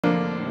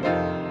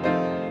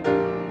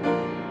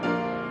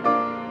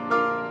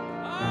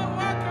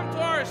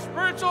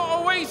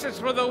praises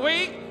for the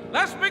week.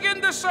 Let's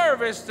begin the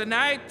service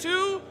tonight.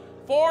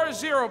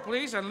 240,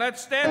 please, and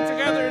let's stand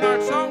together in our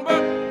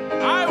songbook.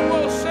 I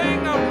will sing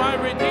of my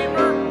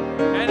Redeemer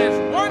and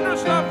his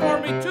wondrous love for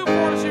me.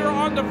 240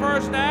 on the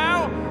verse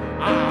now.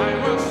 I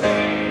will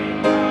sing.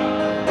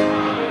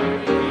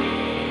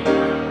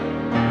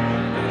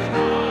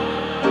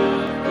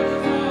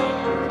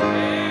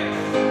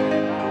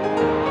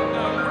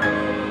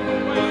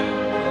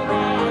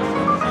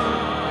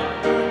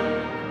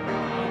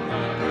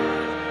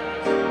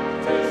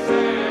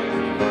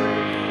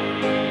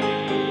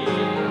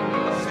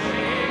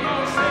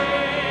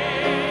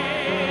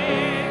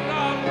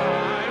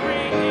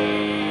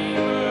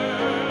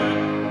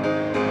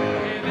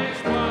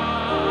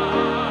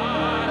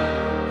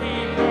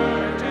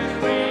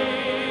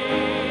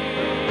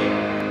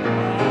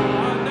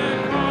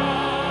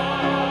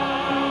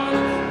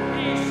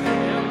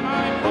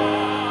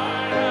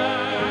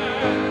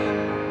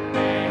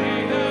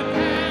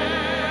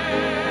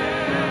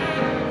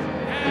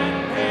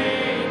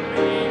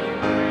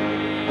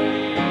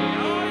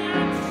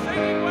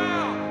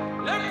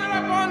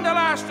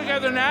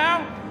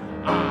 Now,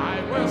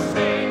 I will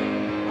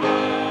sing of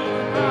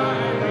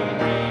my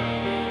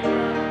Redeemer.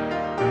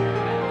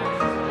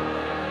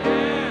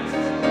 Yes,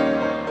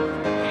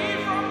 he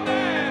from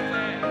death to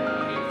life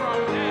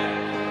brought me,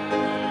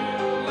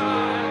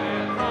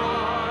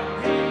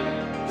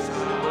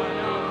 Son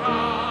of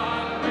God.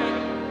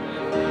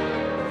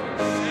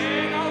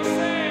 Sing, oh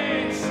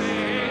sing,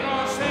 sing,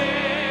 oh sing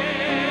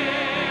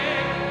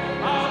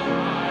of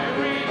my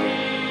Redeemer.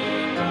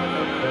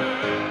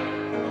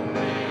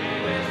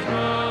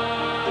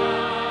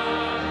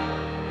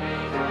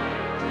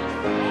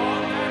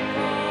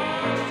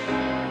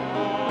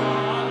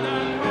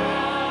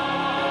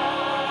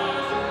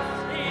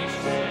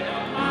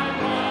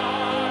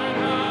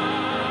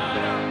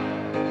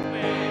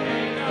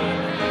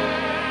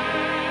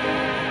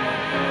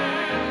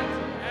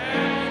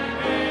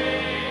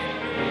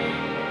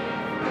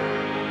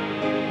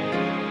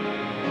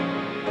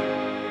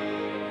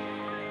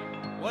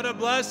 What a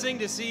blessing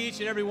to see each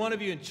and every one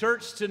of you in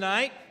church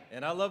tonight.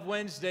 And I love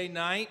Wednesday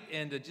night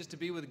and just to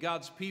be with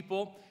God's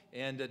people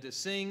and to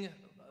sing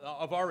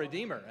of our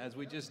Redeemer as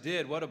we just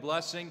did. What a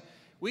blessing.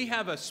 We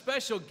have a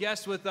special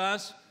guest with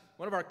us.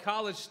 One of our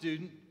college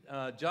students,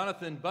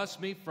 Jonathan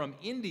Busme from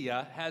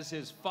India, has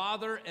his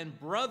father and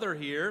brother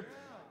here,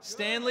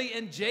 Stanley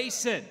and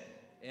Jason.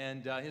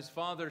 And his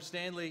father,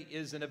 Stanley,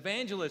 is an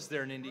evangelist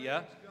there in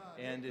India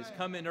and has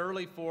come in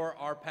early for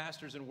our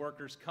Pastors and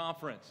Workers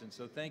Conference. And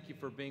so thank you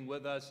for being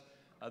with us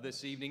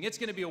this evening. It's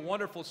going to be a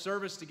wonderful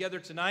service together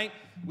tonight.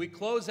 We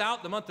close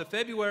out the month of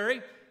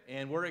February,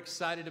 and we're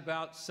excited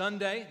about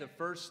Sunday, the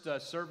first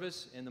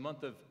service in the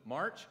month of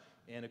March.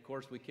 And, of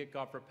course, we kick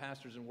off our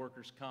Pastors and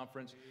Workers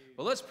Conference.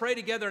 But let's pray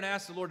together and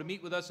ask the Lord to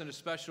meet with us in a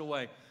special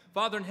way.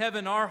 Father in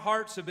heaven, our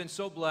hearts have been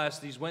so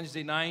blessed these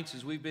Wednesday nights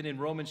as we've been in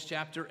Romans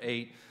chapter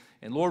 8.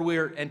 And, Lord, we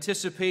are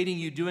anticipating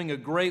you doing a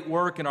great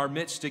work in our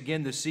midst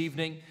again this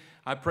evening.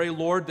 I pray,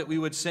 Lord, that we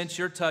would sense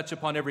your touch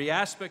upon every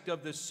aspect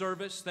of this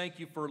service. Thank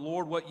you for,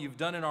 Lord, what you've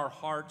done in our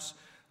hearts.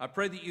 I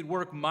pray that you'd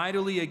work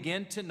mightily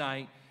again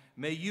tonight.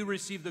 May you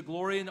receive the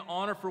glory and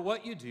honor for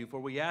what you do, for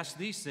we ask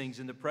these things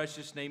in the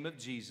precious name of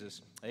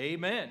Jesus.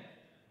 Amen.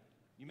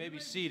 You may be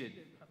seated.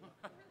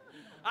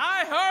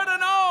 I heard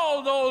an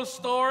old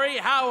story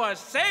how a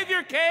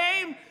Savior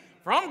came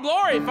from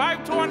glory.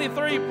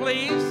 523,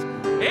 please.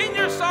 In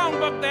your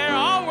songbook there,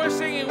 all we're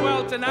singing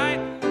well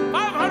tonight.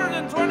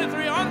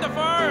 523 on the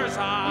verse.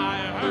 I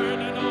heard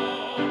an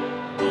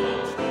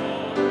old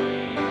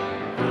story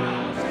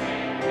how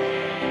Savior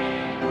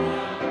came from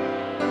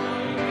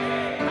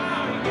glory.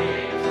 How he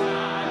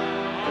died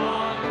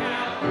on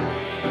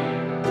Calvary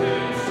to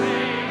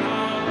save a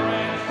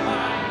wretch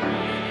like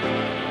me.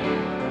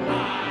 I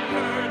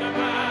heard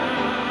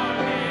about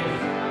his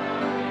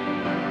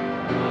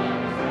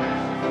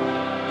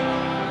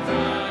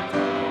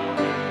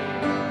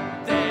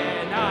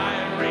then I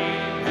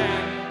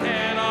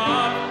repented of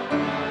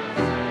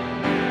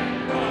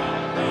and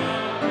brought the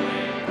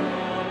victory.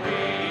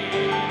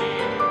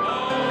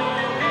 Oh,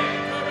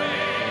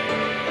 victory!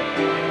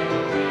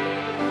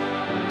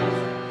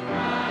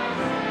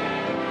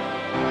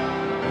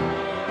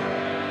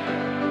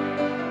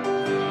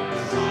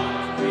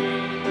 Sought me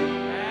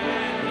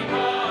and he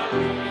bought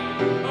me.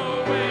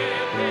 Oh, with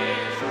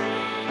his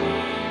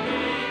redeeming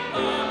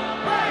love,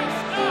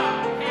 praise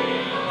God, he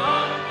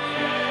loved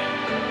me and all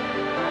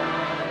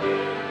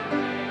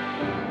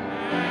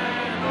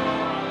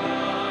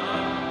love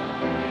he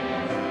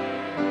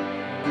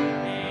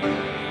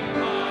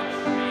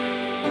launched me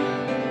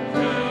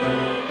to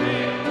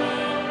victory.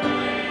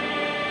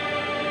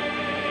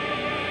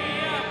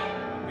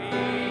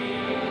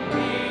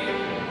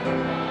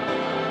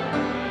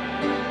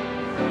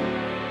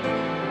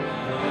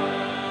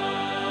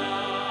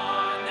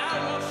 Now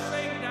we'll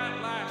sing that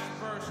last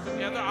verse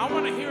together. I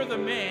want to hear the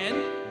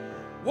men.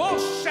 We'll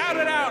shout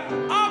it out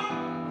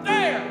up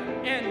there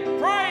and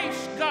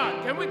praise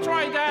God. Can we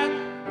try that?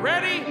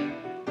 Ready?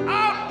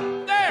 Up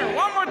there.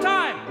 One more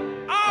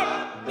time.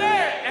 Up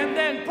there and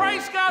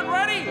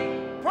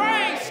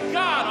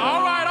God.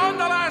 All right, on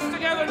the last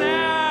together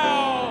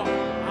now.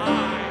 I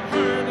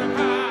heard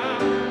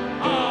about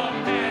a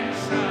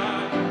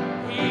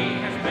mansion He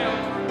has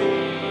built for me.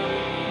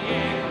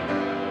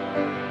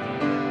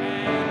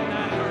 And I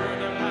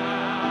heard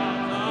about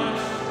the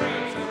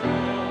streets of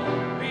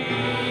gold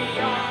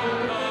beyond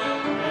the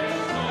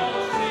crystal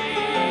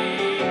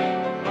sea.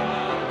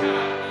 About the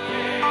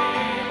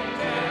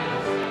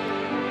angels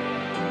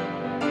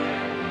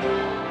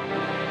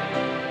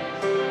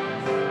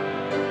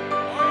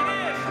Oh, it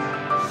is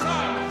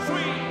some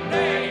sweet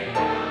day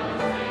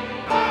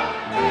up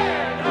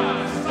there the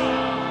sun.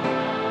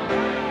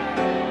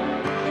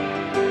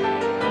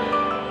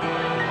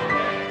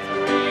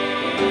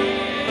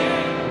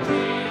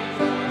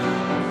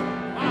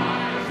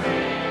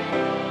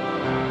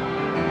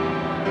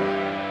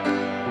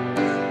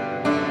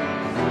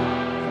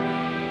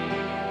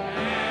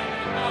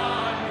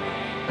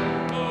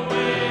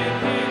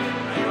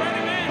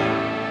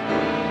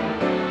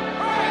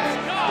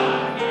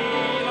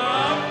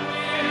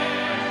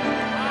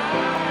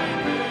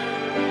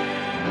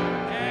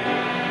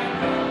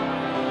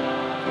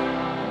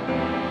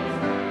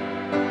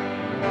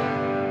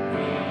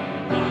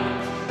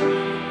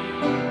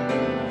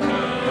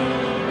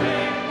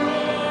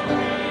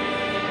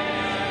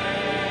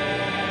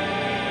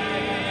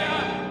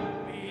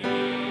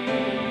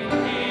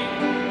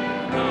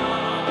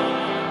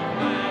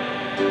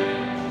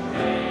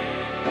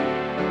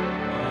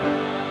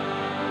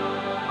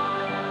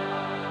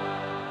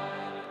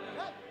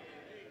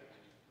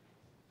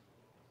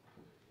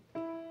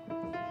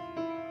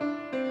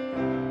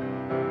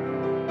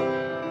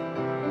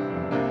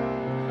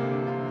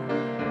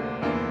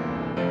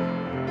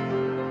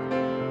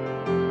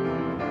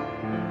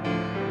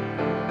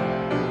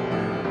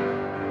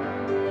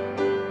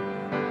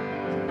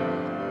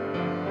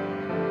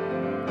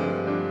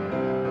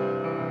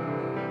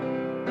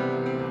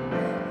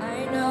 I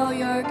know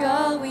you're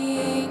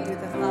going through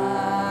the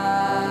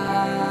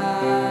fire.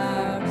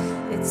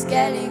 It's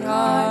getting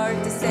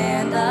hard to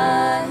stand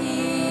the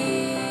heat,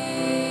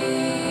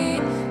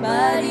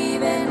 but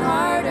even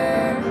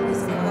harder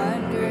is the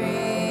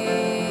wondering,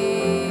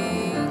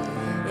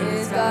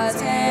 is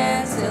God's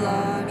hand still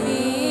on me?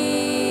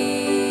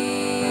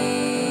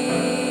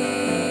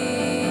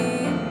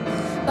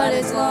 But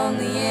it's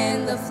lonely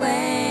in the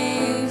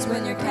flames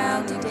when you're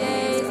counting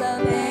days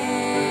of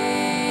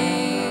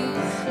pain.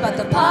 But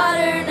the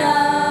potter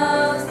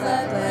knows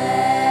the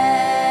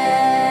clay,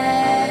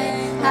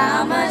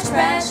 how much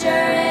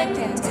pressure it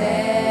can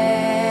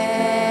take,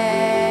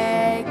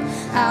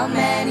 how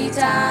many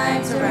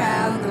times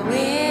around the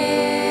wheel,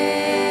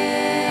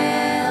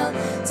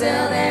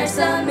 till there's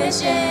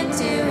submission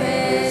to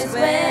His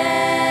will.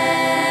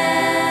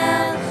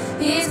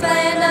 He's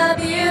planned a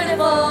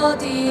beautiful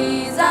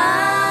design,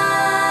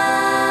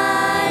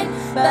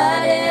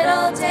 but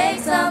it'll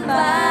take some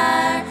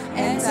fire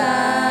and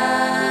time.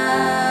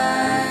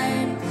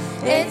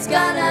 It's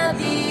gonna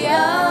be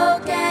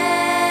okay,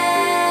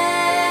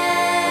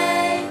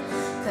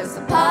 'cause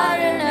the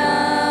potter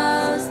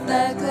knows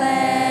the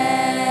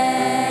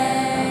clay.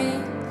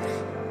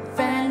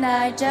 Friend,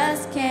 I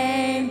just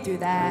came through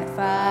that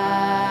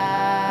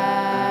fire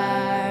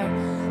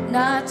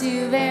not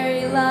too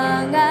very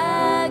long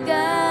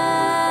ago,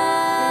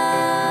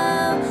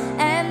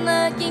 and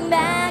looking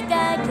back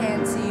I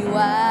can see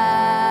why,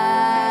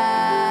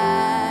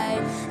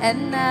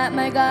 and that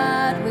my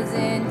God was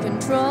in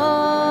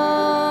control.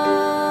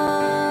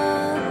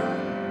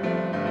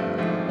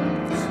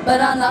 But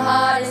on the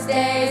hardest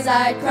days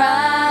I'd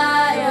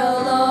cry, oh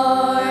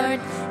Lord,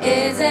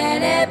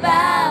 isn't it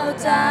about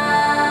time?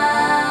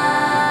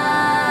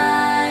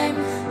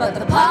 But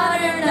the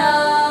potter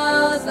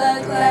knows the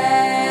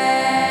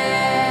clay,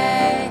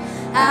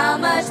 how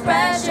much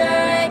pressure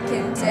it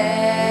can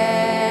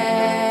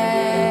take,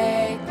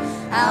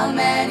 how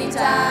many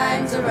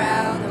times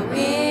around the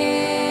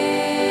wheel,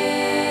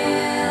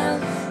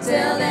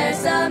 till there's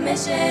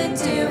submission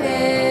to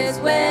His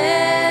will.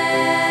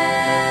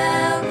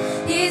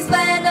 He's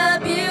planned a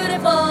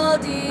beautiful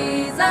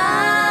design,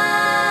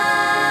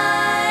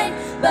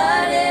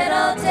 but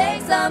it'll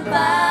take some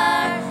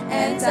fire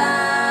and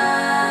time.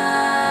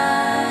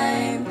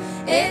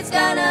 It's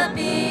gonna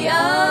be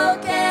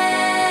okay,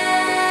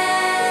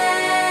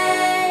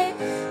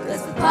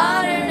 'cause the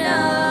potter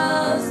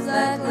knows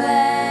the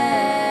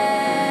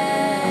clay.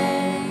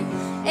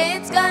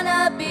 It's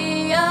gonna be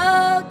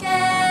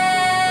okay,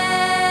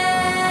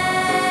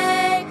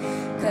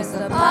 'cause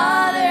the potter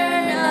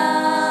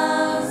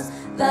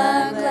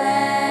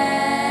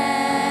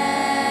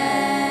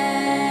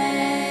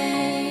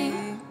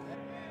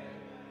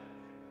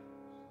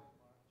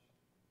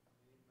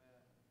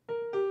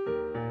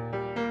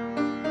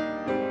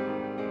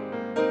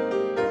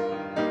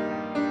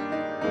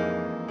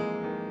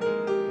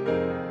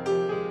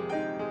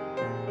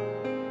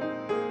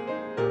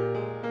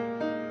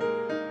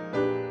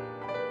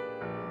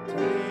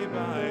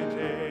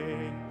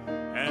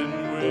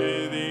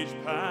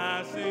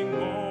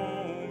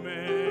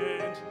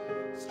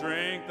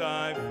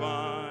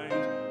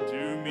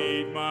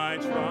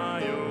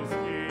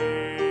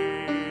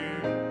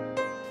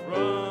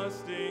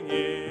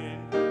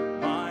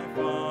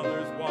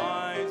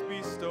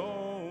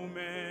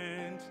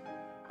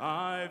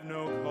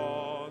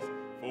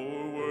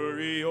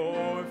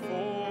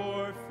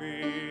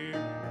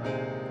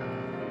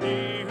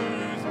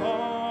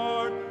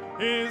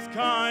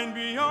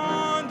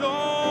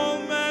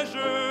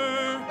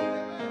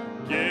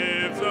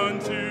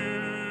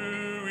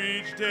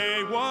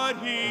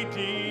he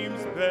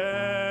deems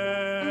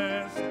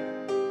best.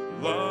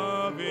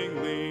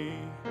 Lovingly,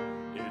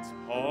 it's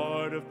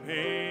part of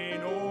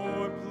pain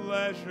or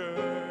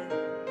pleasure,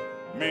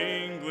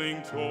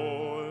 mingling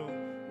toil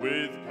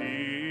with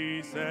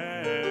peace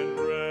and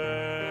rest.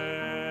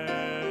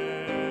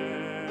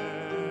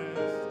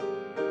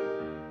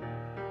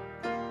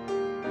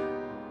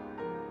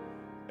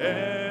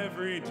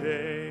 Every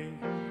day,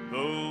 the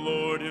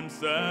Lord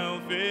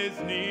himself is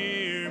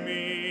near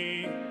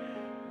me,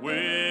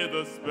 with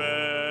a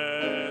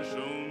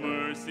special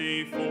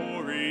mercy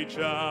for each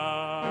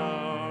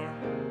hour.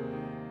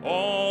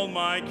 All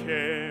my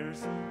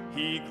cares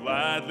he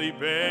gladly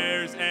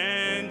bears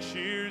and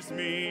cheers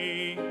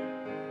me,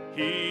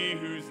 he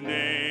whose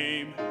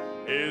name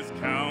is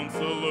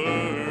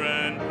Counselor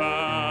and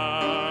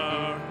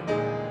Power.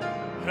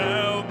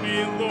 Help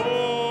me,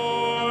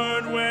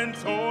 Lord, when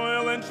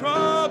toil and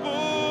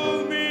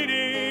trouble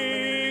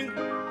meeting,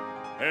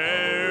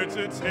 ere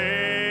to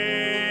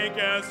take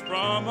as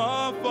from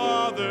a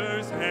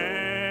father's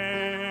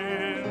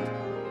hand.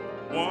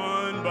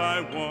 One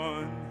by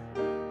one,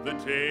 the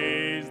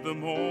days, the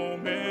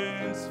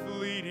moments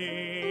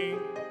fleeting,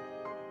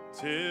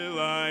 till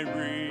I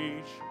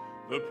reach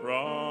the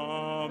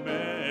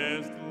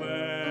promised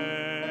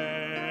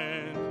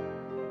land.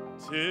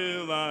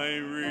 Till I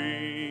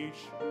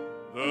reach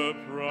the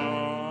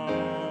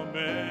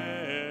promised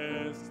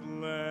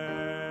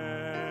land.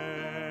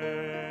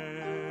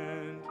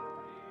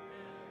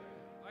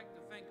 I'd like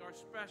to thank our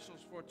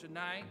specials for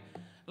tonight.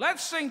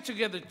 Let's sing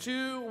together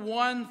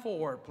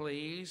 214,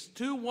 please.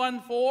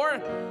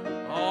 214.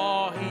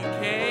 Oh, he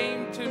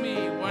came to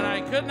me when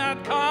I could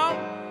not come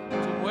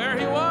to where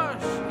he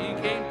was. He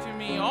came to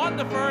me on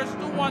the first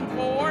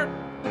 214.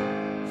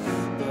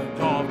 The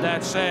gulf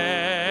that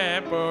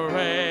separated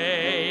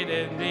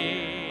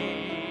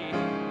me,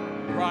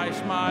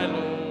 Christ my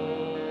Lord.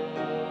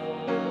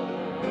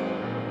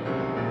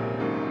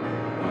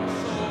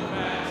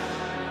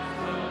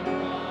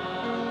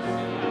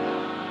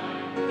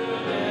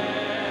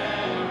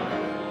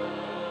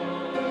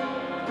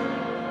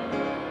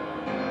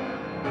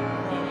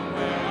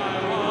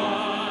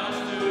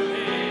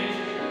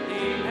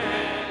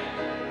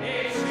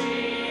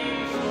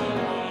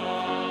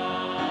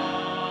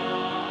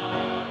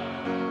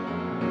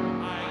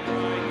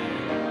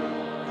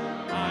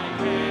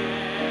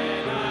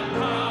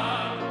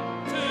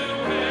 To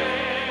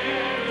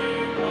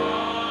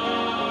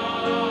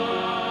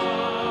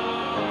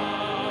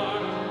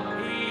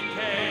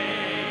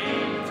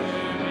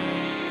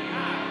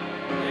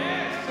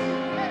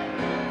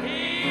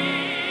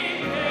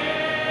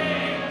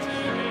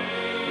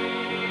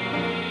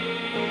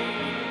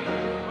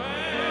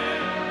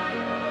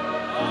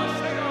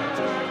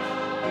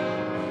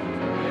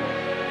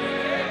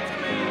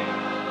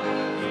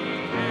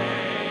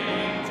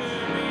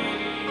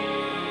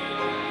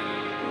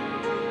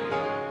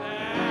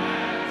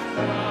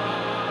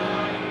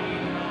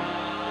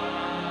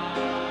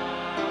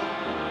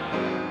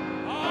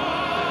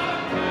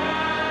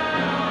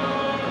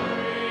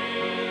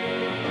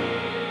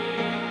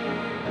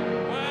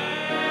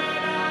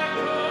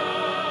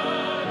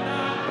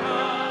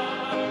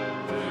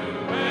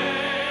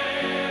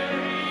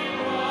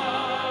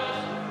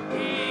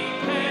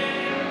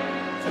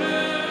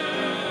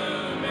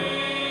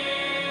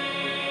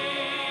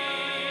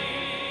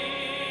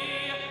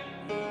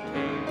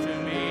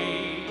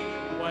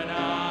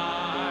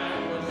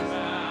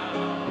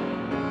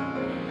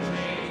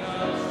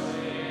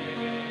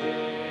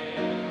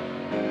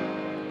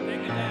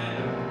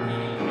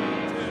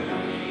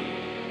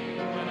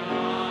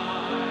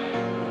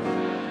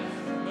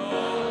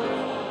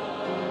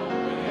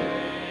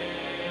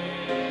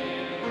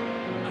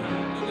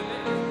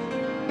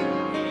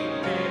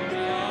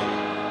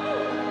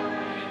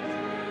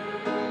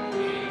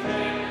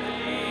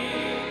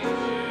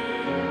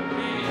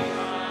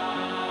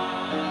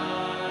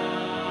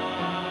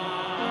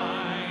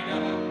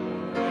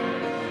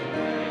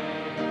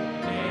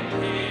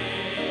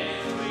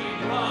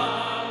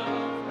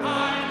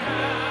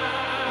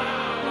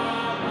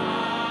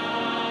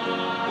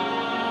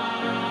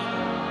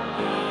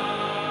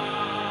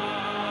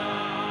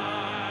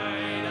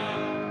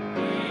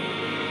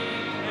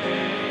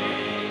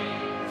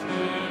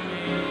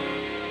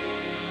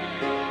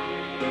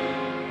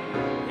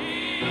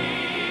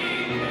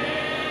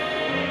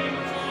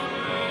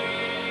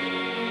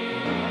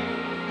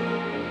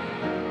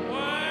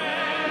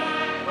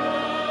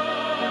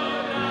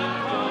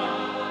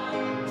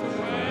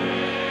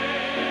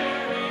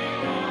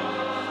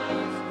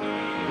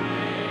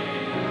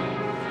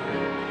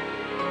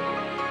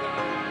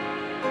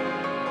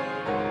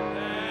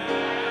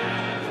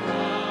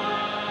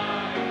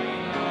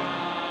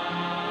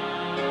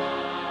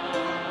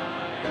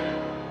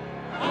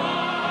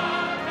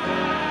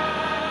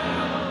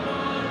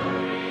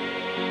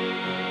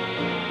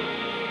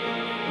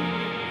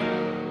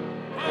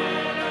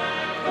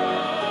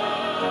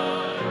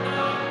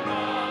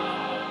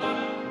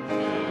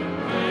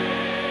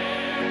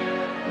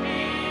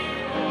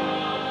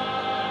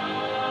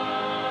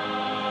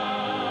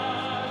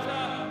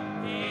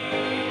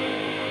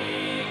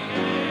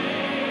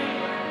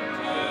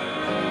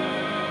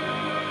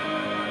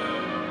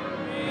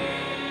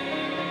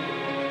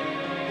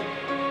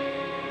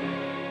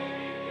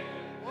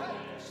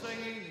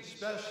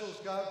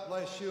vessels, God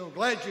bless you. I'm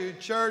glad you're in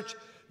church.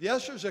 The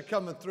ushers are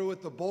coming through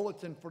with the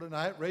bulletin for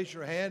tonight. Raise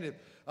your hand if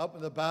up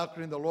in the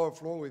balcony, the lower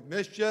floor, we've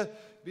missed you.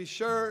 Be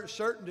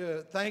certain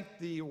to thank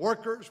the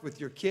workers with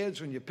your kids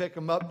when you pick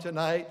them up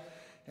tonight.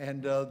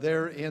 And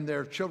they're in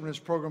their children's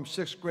program,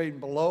 6th grade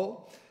and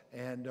below.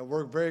 And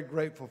we're very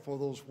grateful for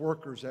those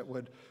workers that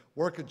would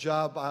work a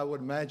job, I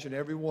would imagine,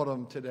 every one of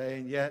them today,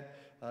 and yet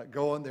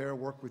go in there and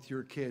work with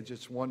your kids.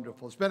 It's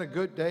wonderful. It's been a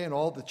good day in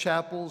all the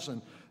chapels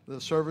and the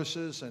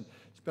services, and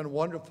it's been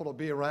wonderful to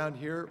be around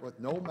here with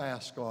no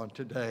mask on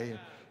today.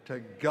 To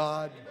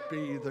God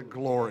be the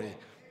glory,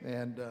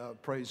 and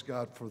praise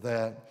God for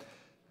that.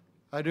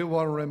 I do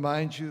want to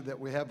remind you that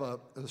we have a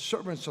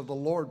Servants of the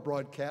Lord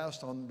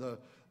broadcast on the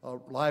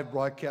live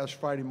broadcast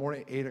Friday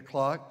morning at 8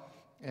 o'clock.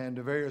 And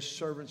the various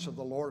servants of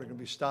the Lord are going to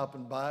be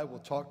stopping by. We'll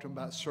talk to them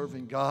about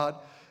serving God,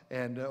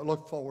 and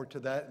look forward to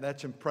that. And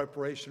that's in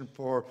preparation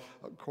for,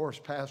 of course,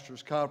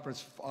 Pastors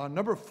Conference. On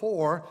number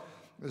 4,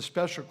 the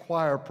special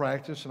choir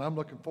practice, and I'm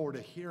looking forward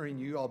to hearing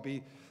you. I'll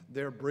be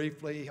there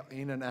briefly,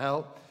 in and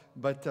out.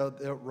 But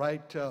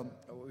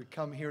we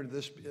come here to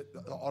this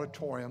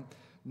auditorium,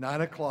 9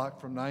 o'clock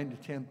from 9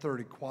 to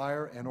 10:30.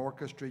 Choir and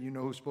orchestra, you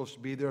know who's supposed to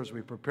be there as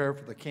we prepare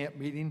for the camp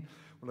meeting.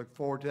 We look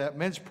forward to that.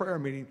 Men's prayer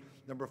meeting,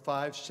 number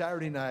 5,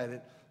 Saturday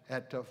night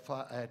at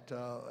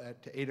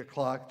 8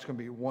 o'clock. It's going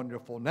to be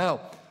wonderful. Now,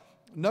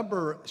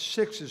 number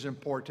 6 is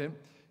important.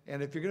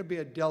 And if you're going to be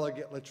a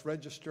delegate, let's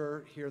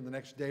register here in the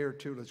next day or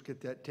two. Let's get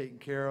that taken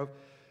care of.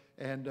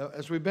 And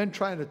as we've been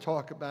trying to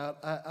talk about,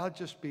 I'll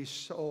just be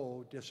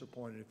so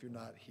disappointed if you're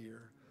not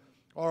here.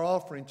 Our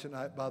offering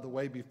tonight, by the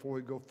way, before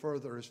we go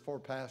further, is for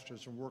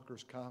Pastors and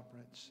Workers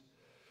Conference.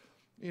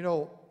 You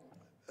know,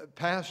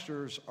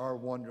 pastors are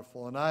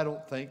wonderful, and I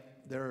don't think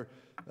they're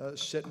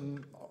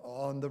sitting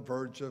on the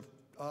verge of,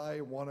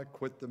 I want to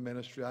quit the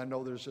ministry. I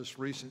know there's this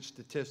recent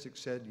statistic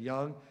said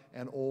young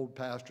and old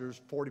pastors,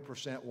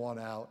 40% want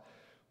out.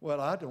 Well,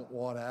 I don't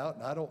want out,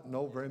 and I don't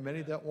know very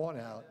many that want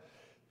out.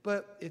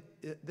 But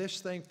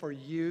this thing for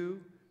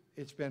you,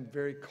 it's been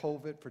very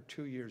COVID for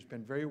 2 years,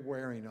 been very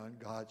wearing on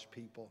God's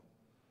people.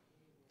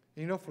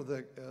 You know, for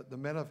the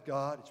men of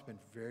God, it's been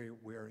very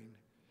wearing.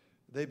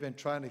 They've been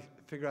trying to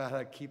figure out how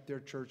to keep their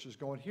churches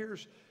going.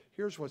 Here's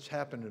what's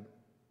happened in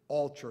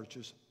all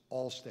churches,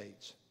 all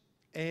states,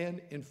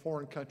 and in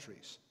foreign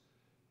countries.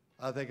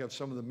 I think of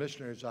some of the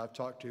missionaries I've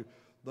talked to.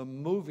 The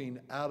moving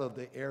out of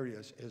the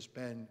areas has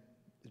been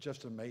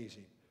just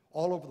amazing,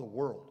 all over the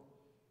world.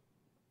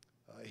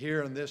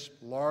 Here in this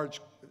large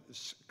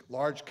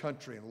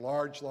country and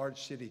large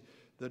city,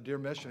 the dear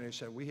missionaries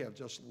said, we have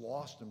just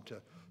lost them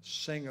to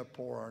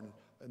Singapore,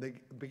 and they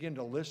begin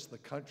to list the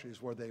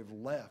countries where they've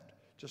left,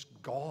 just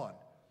gone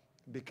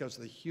because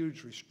of the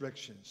huge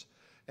restrictions.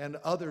 And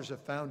others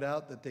have found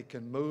out that they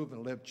can move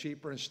and live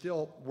cheaper and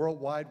still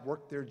worldwide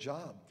work their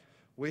job.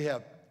 We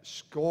have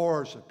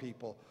scores of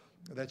people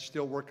that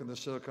still work in the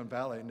Silicon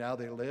Valley. Now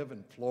they live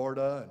in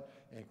Florida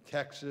and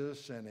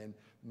Texas and in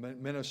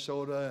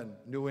Minnesota and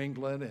New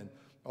England and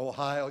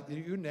Ohio,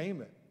 you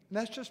name it. And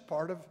that's just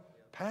part of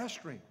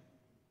pastoring.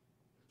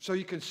 So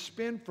you can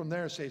spin from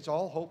there and say it's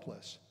all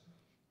hopeless.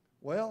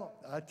 Well,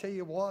 I tell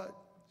you what,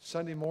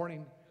 Sunday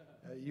morning,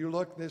 you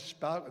look, the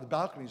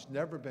balcony's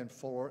never been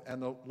fuller,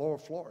 and the lower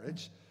floor.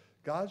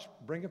 God's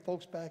bringing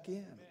folks back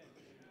in.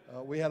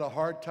 We had a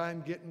hard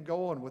time getting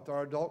going with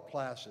our adult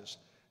classes.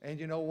 And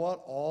you know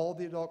what? All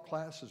the adult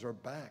classes are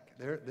back.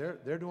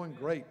 They're doing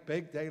great.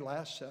 Big day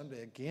last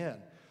Sunday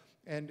again.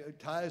 And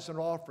tithes and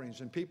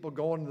offerings and people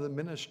going to the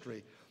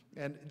ministry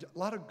and a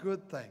lot of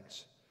good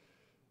things.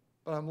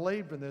 But I'm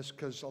laboring this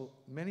because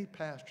many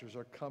pastors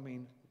are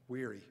coming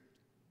weary.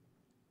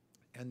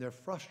 And they're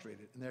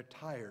frustrated and they're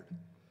tired.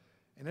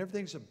 And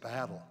everything's a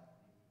battle.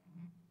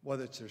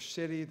 Whether it's their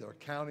city, their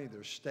county,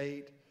 their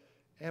state.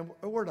 And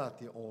we're not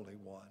the only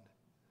one.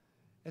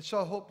 And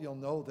so I hope you'll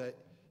know that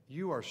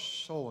you are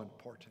so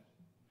important.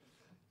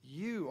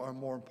 You are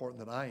more important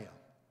than I am.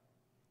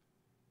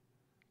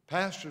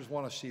 Pastors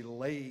want to see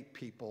lay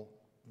people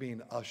being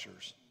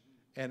ushers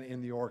and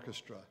in the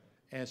orchestra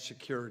and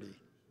security.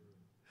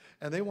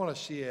 And they want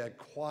to see a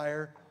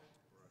choir.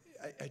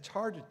 It's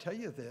hard to tell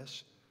you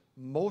this.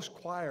 Most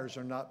choirs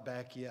are not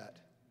back yet.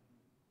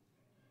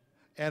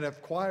 And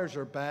if choirs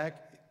are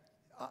back,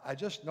 I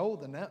just know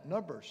the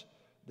numbers.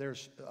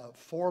 There's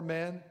 4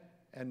 men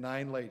and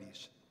 9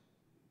 ladies.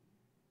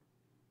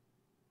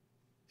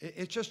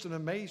 It's just an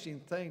amazing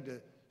thing to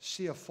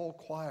see a full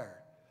choir.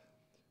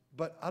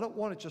 But I don't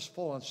want it just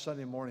full on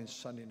Sunday morning,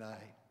 Sunday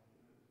night.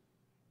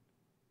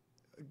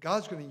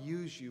 God's going to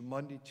use you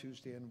Monday,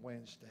 Tuesday, and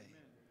Wednesday.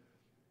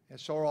 And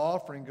so our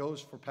offering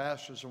goes for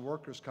Pastors and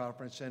Workers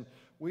Conference, and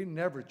we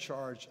never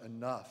charge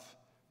enough.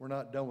 We're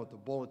not done with the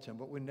bulletin,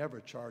 but we never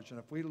charge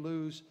enough. We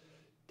lose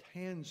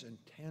tens and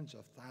tens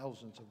of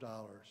thousands of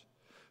dollars.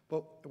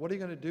 But what are you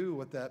going to do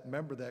with that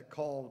member that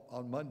called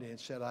on Monday and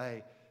said,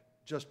 I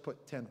just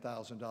put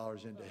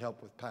 $10,000 in to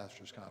help with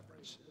Pastors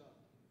Conference?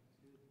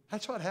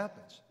 That's what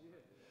happens.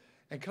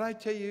 And can I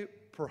tell you,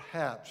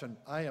 perhaps, and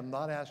I am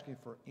not asking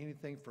for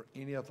anything for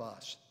any of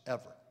us,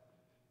 ever.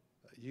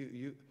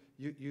 You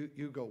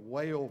You go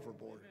way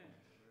overboard.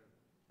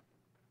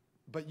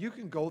 But you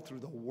can go through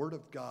the Word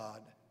of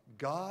God.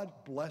 God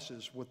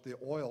blesses with the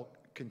oil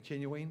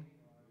continuing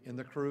in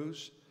the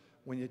cruise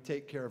when you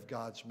take care of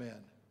God's men.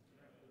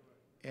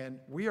 And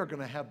we are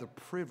going to have the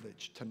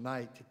privilege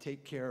tonight to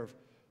take care of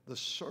the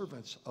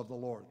servants of the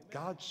Lord,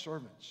 God's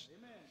servants.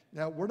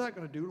 Now, we're not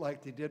going to do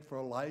like they did for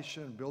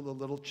Elisha and build a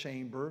little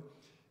chamber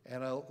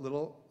and a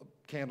little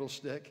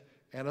candlestick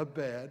and a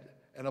bed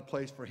and a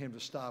place for him to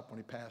stop when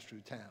he passed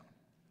through town.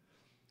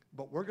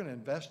 But we're going to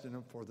invest in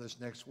them for this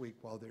next week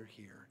while they're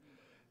here.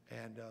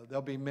 And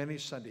there'll be many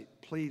Sundays.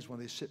 Please, when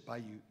they sit by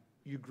you,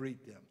 you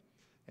greet them.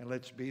 And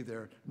let's be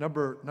there.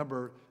 Number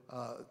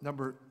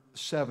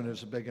 7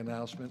 is a big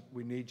announcement.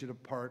 We need you to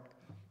park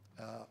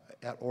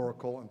at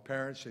Oracle. And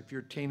parents, if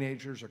your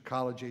teenagers or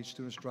college-age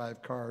students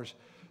drive cars,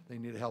 they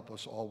need to help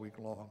us all week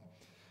long.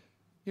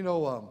 You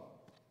know,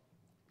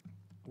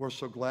 we're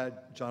so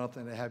glad,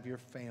 Jonathan, to have your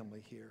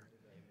family here.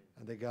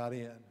 And they got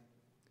in.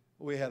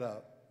 We had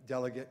a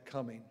delegate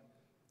coming,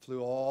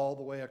 flew all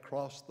the way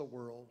across the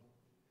world,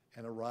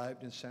 and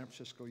arrived in San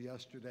Francisco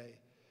yesterday.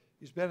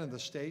 He's been in the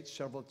States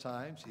several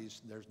times.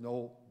 There's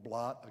no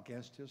blot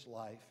against his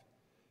life.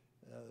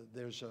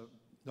 There's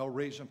no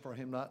reason for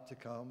him not to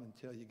come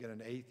until you get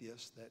an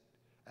atheist that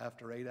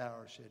after 8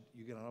 hours said,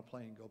 you get on a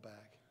plane and go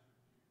back.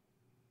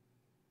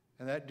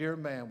 And that dear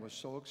man was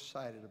so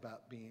excited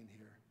about being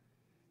here.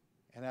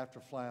 And after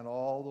flying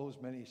all those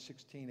many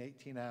 16,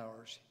 18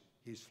 hours,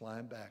 he's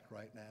flying back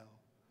right now.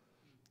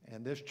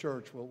 And this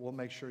church will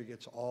make sure he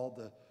gets all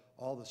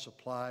the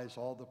supplies,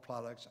 all the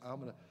products.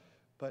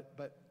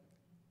 But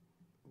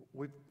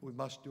we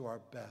must do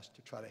our best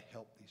to try to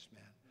help these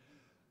men.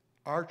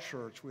 Our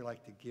church, we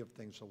like to give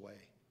things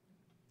away.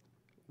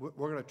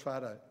 We're going to try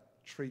to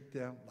treat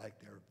them like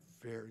they're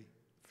very,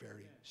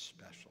 very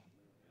special.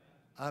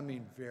 I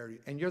mean very,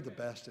 and you're the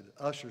best at it.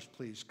 Ushers,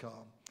 please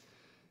come.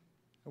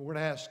 And we're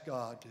going to ask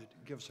God to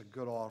give us a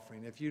good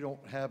offering. If you don't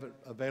have it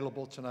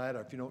available tonight,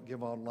 or if you don't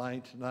give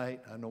online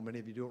tonight, I know many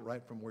of you do it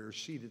right from where you're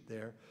seated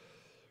there.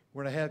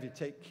 We're going to have you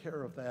take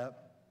care of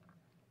that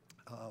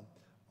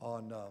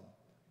on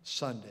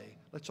Sunday.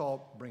 Let's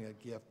all bring a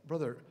gift.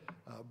 Brother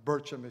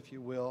Burcham, if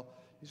you will,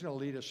 he's going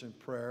to lead us in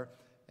prayer.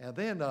 And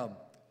then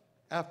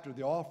after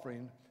the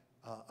offering,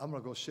 I'm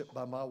going to go sit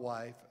by my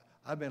wife.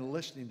 I've been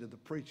listening to the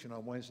preaching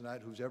on Wednesday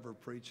night, who's ever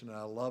preaching, and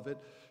I love it.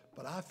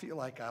 But I feel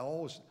like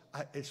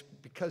it's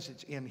because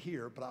it's in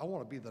here, but I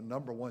want to be the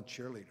number 1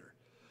 cheerleader.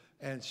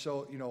 And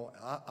so, you know,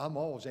 I'm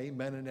always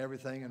amening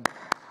everything and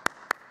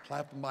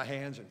clapping my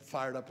hands and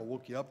fired up. I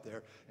woke you up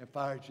there and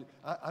fired you.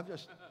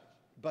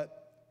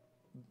 But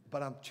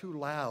I'm too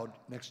loud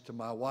next to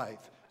my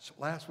wife. So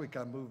last week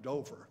I moved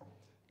over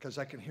because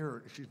I can hear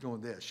her. She's doing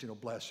this, you know,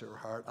 bless her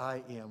heart.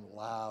 I am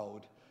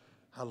loud.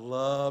 I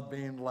love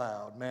being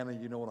loud. Manna,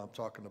 you know what I'm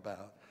talking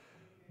about.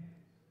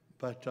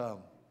 But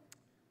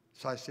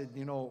so I said,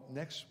 you know,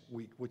 next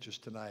week, which is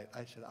tonight,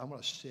 I said, I'm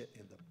going to sit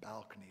in the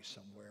balcony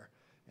somewhere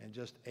and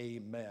just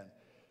amen.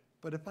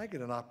 But if I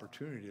get an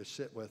opportunity to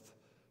sit with,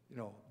 you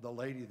know, the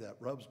lady that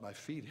rubs my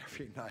feet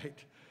every night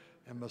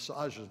and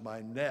massages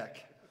my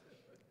neck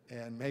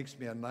and makes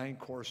me a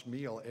 9-course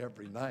meal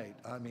every night,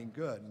 I mean,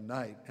 good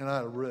night. And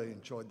I really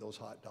enjoyed those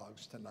hot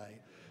dogs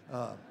tonight.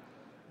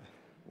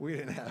 We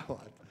didn't have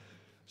one.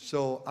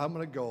 So I'm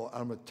going to go.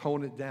 I'm going to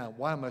tone it down.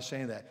 Why am I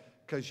saying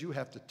that? Because you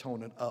have to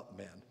tone it up,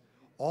 men.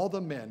 All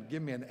the men,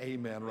 give me an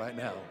amen right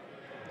now.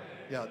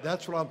 Yeah,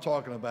 that's what I'm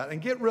talking about.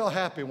 And get real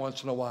happy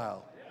once in a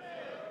while.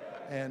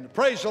 And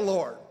praise the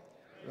Lord.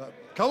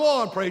 Come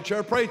on,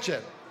 preacher, preach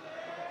it.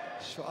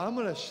 So I'm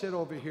going to sit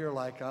over here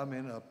like I'm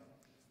in a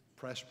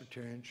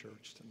Presbyterian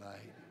church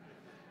tonight.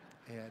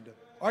 And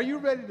are you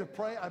ready to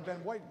pray? I've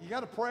been waiting. You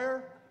got a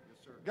prayer?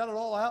 Yes, sir. Got it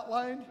all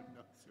outlined?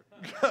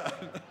 No, sir.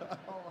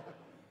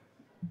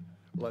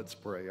 Let's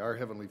pray. Our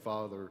Heavenly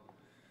Father,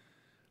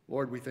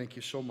 Lord, we thank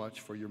you so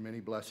much for your many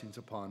blessings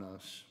upon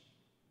us.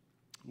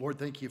 Lord,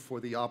 thank you for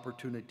the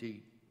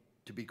opportunity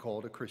to be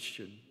called a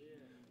Christian,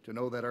 to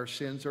know that our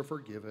sins are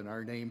forgiven,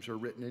 our names are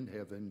written in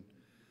heaven,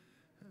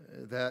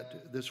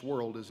 that this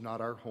world is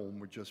not our home,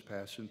 we're just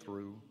passing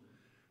through,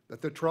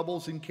 that the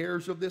troubles and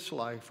cares of this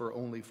life are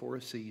only for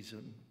a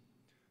season.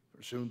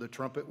 For soon the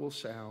trumpet will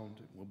sound,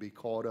 and we'll be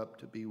caught up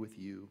to be with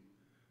you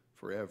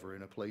forever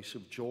in a place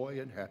of joy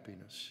and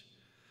happiness.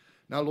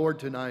 Now, Lord,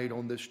 tonight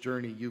on this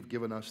journey, you've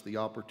given us the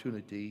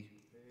opportunity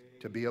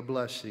to be a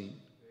blessing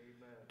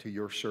to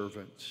your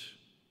servants.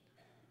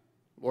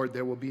 Lord,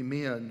 there will be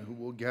men who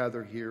will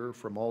gather here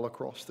from all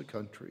across the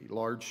country,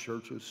 large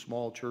churches,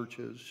 small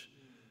churches,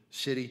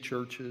 city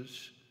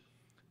churches.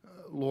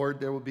 Lord,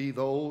 there will be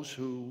those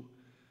who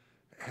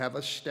have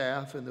a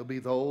staff, and there'll be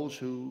those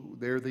who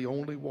they're the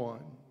only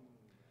one.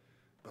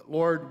 But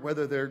Lord,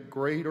 whether they're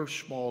great or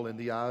small in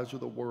the eyes of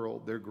the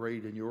world, they're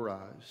great in your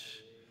eyes.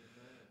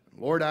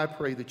 Lord, I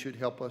pray that you'd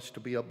help us to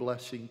be a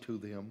blessing to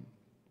them.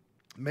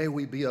 May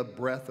we be a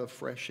breath of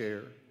fresh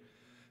air.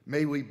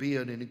 May we be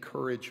an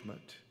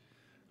encouragement.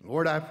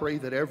 Lord, I pray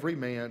that every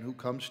man who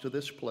comes to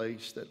this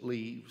place that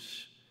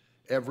leaves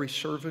every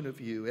servant of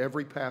you,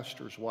 every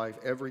pastor's wife,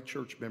 every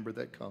church member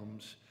that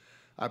comes.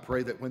 I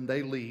pray that when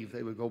they leave,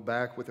 they would go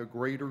back with a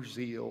greater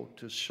zeal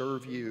to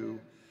serve you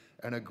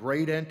and a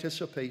great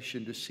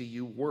anticipation to see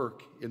you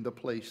work in the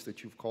place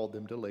that you've called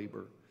them to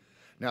labor.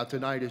 Now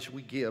tonight as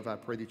we give, I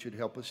pray that you'd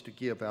help us to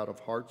give out of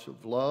hearts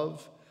of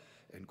love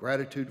and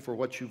gratitude for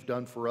what you've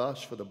done for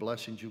us, for the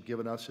blessings you've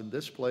given us in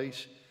this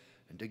place,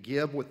 and to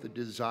give with the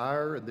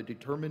desire and the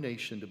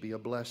determination to be a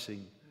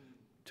blessing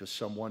to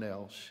someone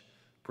else.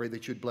 Pray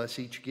that you'd bless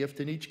each gift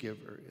and each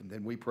giver, and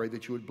then we pray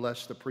that you would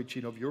bless the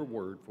preaching of your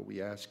word, for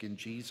we ask in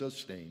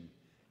Jesus' name,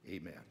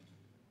 amen.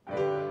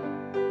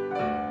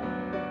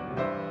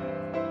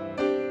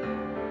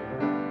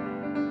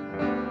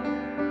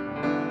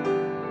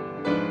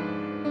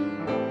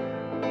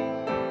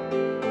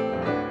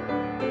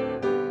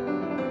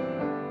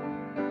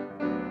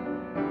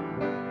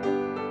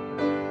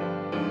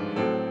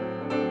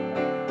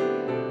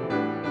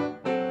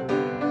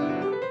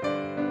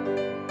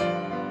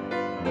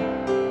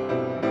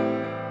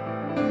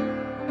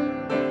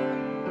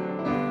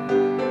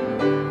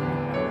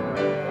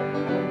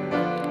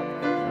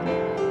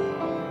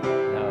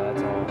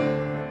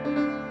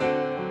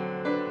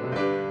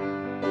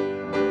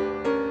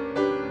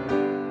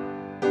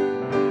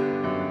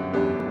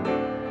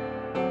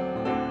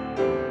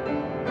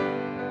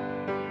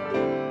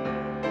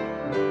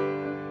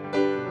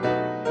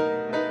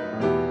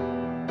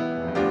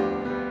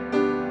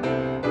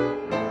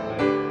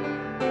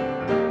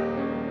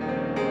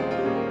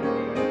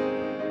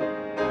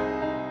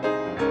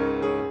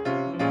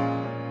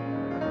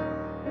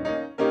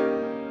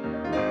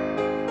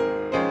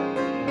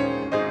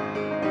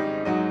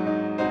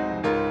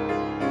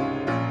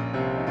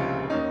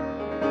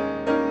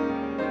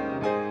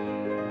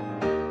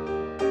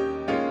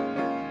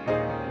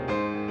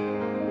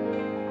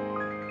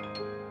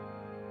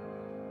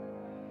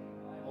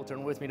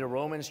 Turn with me to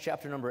Romans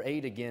chapter number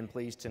 8 again,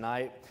 please,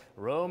 tonight.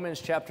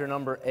 Romans chapter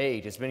number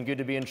 8. It's been good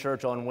to be in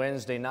church on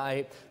Wednesday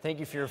night. Thank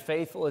you for your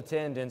faithful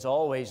attendance.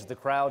 Always, the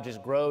crowd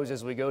just grows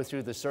as we go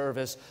through the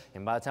service,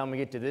 and by the time we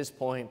get to this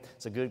point,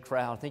 it's a good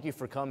crowd. Thank you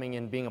for coming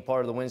and being a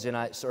part of the Wednesday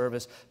night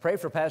service. Pray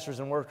for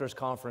Pastors and Workers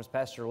Conference.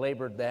 Pastor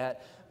labored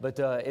that, but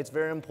it's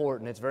very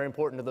important. It's very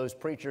important to those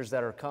preachers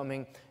that are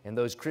coming and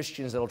those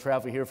Christians that will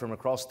travel here from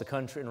across the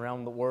country and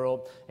around the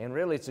world, and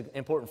really it's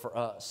important for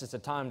us. It's a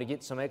time to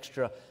get some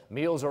extra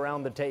meals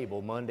around the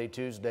table Monday,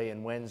 Tuesday,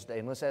 and Wednesday,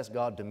 and let's ask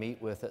God to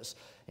meet with us.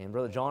 And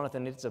Brother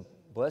Jonathan, it's a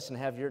blessing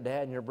to have your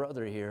dad and your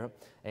brother here,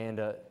 and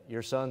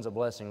your son's a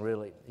blessing,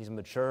 really. He's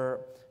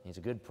mature, he's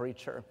a good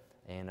preacher,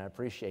 and I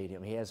appreciate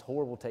him. He has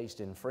horrible taste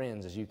in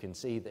friends, as you can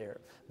see there,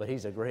 but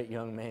he's a great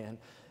young man.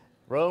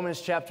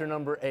 Romans chapter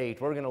number 8.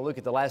 We're going to look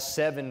at the last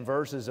 7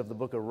 verses of the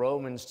book of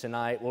Romans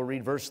tonight. We'll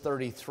read verse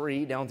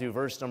 33 down through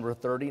verse number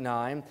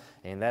 39,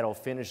 and that'll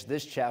finish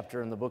this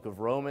chapter in the book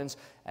of Romans.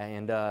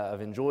 And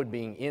I've enjoyed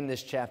being in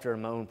this chapter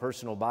in my own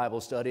personal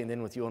Bible study and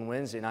then with you on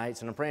Wednesday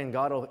nights, and I'm praying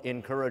God will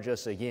encourage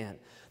us again.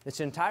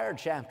 This entire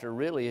chapter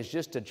really is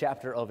just a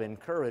chapter of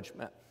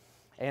encouragement.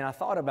 And I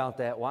thought about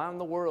that. Why in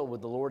the world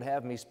would the Lord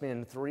have me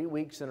spend 3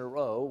 weeks in a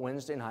row,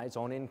 Wednesday nights,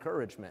 on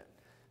encouragement?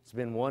 It's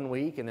been 1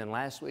 week, and then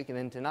last week, and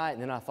then tonight.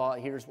 And then I thought,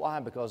 here's why.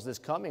 Because this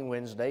coming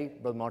Wednesday,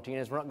 Brother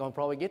Martinez, we're not going to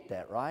probably get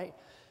that, right?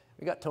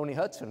 We got Tony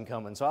Hudson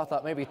coming. So I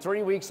thought maybe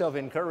 3 weeks of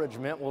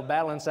encouragement will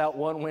balance out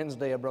 1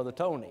 Wednesday of Brother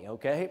Tony,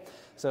 okay?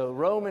 So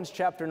Romans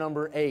chapter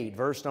number 8,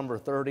 verse number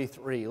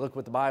 33. Look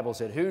what the Bible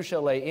said. Who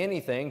shall lay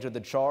anything to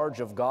the charge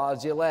of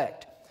God's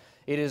elect?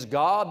 It is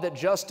God that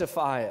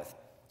justifieth.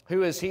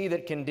 Who is he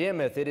that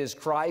condemneth? It is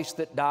Christ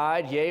that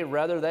died, yea,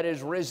 rather that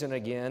is risen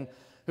again,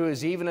 who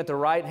is even at the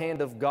right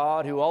hand of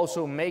God, who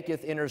also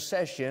maketh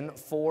intercession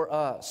for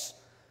us.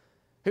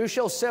 Who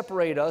shall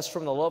separate us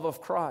from the love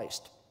of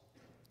Christ?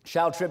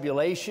 Shall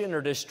tribulation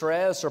or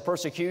distress or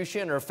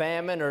persecution or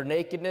famine or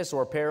nakedness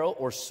or peril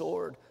or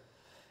sword?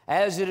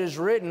 As it is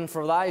written,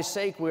 for thy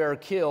sake we are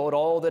killed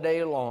all the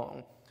day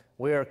long.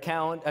 We are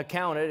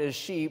accounted as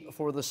sheep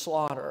for the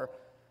slaughter.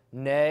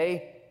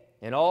 Nay,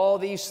 in all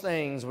these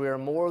things we are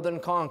more than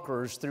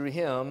conquerors through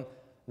him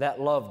that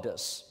loved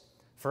us.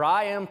 For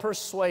I am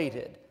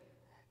persuaded,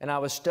 and I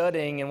was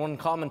studying, and one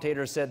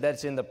commentator said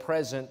that's in the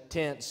present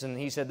tense, and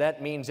he said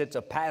that means it's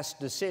a past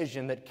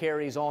decision that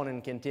carries on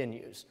and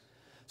continues.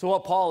 So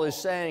what Paul is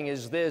saying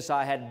is this: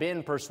 I had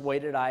been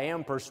persuaded, I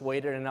am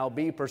persuaded, and I'll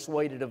be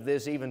persuaded of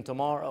this even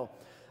tomorrow.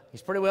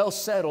 He's pretty well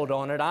settled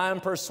on it. I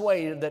am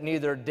persuaded that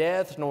neither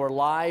death, nor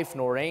life,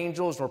 nor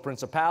angels, nor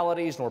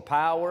principalities, nor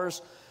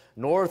powers,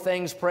 nor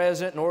things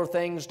present, nor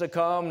things to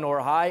come,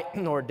 nor height,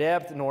 nor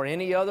depth, nor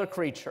any other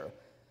creature.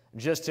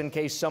 Just in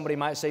case somebody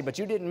might say, but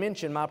you didn't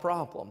mention my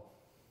problem.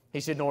 He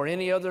said, nor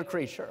any other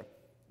creature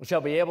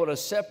shall be able to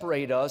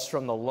separate us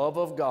from the love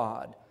of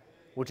God,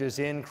 which is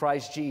in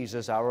Christ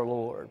Jesus our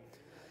Lord.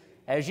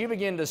 As you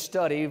begin to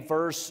study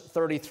verse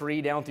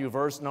 33 down through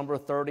verse number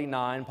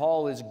 39,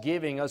 Paul is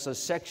giving us a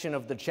section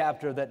of the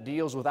chapter that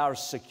deals with our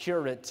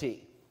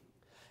security.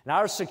 And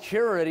our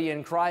security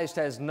in Christ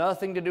has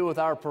nothing to do with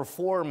our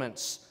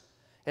performance.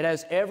 It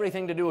has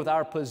everything to do with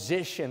our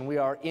position. We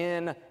are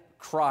in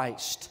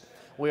Christ.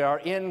 We are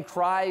in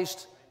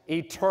Christ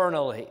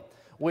eternally.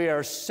 We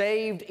are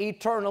saved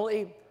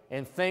eternally,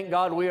 and thank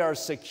God we are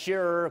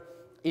secure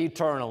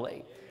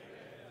eternally.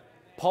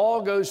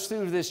 Paul goes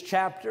through this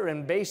chapter,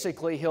 and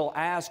basically he'll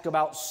ask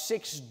about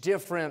 6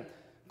 different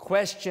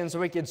questions,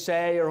 we could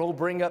say, or he'll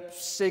bring up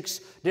 6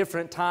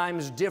 different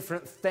times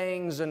different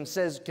things and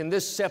says, can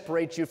this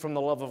separate you from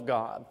the love of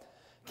God?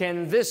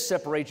 Can this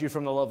separate you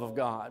from the love of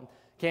God?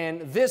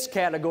 Can this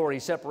category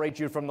separate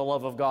you from the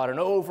love of God? And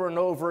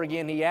over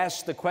again he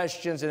asks the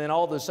questions, and then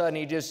all of a sudden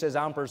he just says,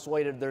 I'm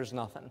persuaded there's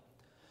nothing.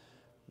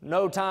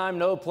 No time,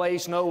 no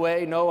place, no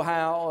way, no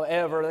how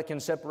ever that can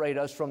separate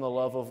us from the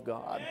love of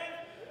God.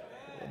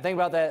 Think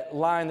about that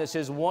line that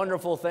says,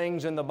 wonderful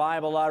things in the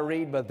Bible I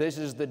read, but this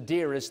is the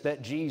dearest,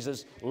 that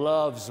Jesus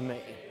loves me.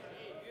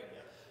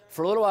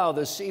 For a little while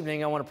this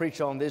evening, I want to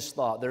preach on this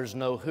thought. There's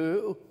no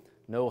who,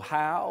 no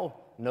how,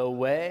 no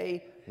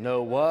way,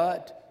 no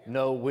what,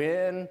 no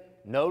when,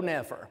 no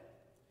never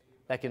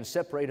that can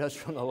separate us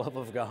from the love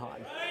of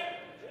God.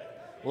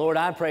 Lord,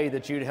 I pray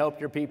that you'd help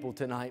your people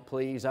tonight,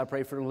 please. I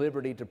pray for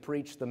liberty to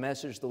preach the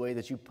message the way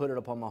that you put it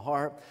upon my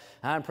heart.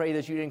 I pray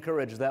that you'd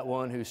encourage that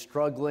one who's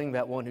struggling,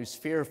 that one who's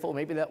fearful,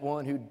 maybe that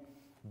one who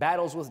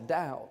battles with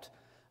doubt.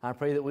 I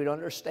pray that we'd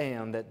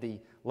understand that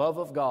the love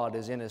of God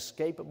is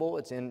inescapable,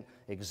 it's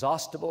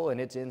inexhaustible, and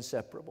it's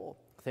inseparable.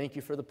 Thank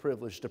you for the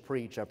privilege to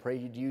preach. I pray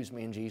you'd use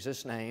me in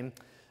Jesus' name.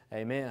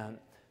 Amen.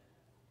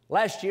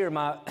 Last year,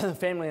 my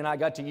family and I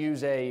got to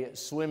use a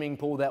swimming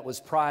pool that was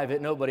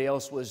private. Nobody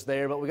else was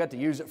there, but we got to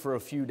use it for a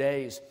few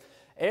days.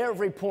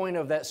 Every point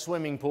of that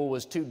swimming pool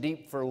was too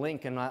deep for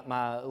Lincoln,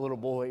 my little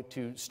boy,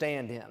 to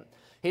stand in.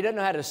 He doesn't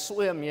know how to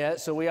swim yet,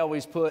 so we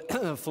always put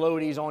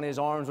floaties on his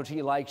arms, which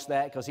he likes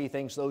that because he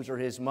thinks those are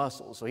his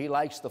muscles. So he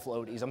likes the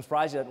floaties. I'm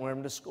surprised he doesn't wear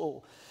them to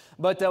school.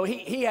 But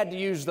he had to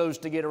use those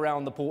to get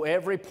around the pool.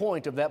 Every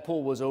point of that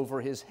pool was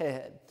over his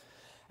head.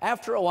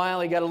 After a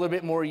while, he got a little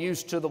bit more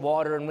used to the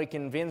water, and we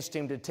convinced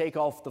him to take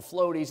off the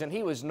floaties, and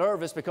he was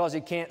nervous because he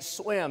can't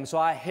swim, so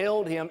I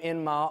held him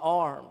in my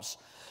arms.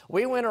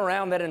 We went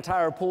around that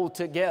entire pool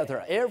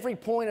together. Every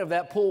point of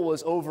that pool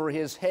was over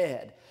his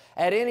head.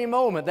 At any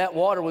moment, that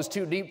water was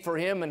too deep for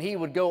him, and he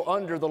would go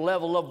under the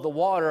level of the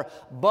water,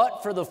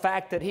 but for the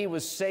fact that he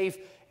was safe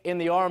in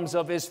the arms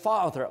of his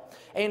father.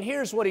 And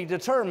here's what he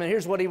determined,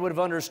 here's what he would have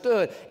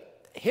understood.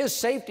 His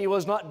safety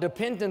was not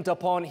dependent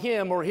upon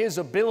him or his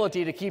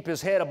ability to keep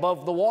his head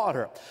above the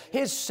water.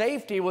 His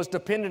safety was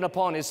dependent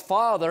upon his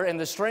father and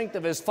the strength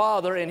of his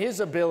father and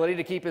his ability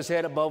to keep his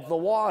head above the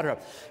water.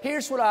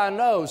 Here's what I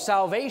know.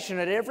 Salvation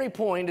at every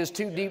point is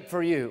too deep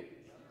for you.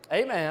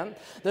 Amen.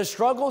 The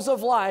struggles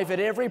of life at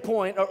every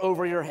point are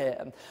over your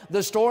head.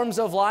 The storms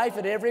of life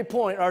at every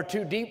point are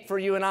too deep for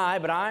you and I,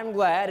 but I'm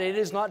glad it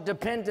is not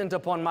dependent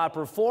upon my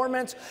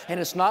performance and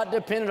it's not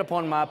dependent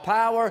upon my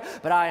power,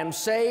 but I am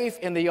safe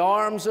in the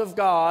arms of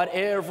God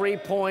every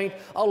point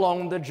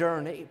along the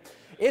journey.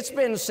 It's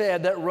been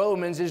said that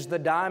Romans is the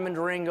diamond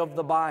ring of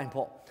the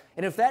Bible.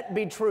 And if that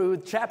be true,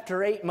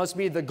 chapter 8 must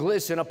be the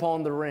glisten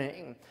upon the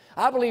ring.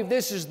 I believe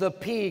this is the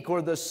peak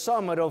or the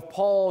summit of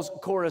Paul's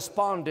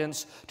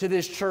correspondence to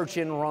this church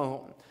in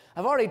Rome.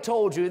 I've already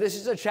told you this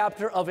is a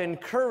chapter of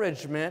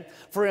encouragement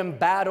for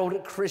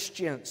embattled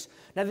Christians.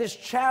 Now, this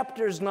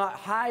chapter does not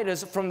hide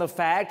us from the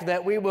fact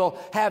that we will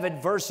have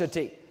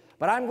adversity.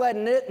 But I'm glad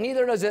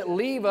neither does it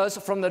leave us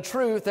from the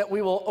truth that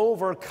we will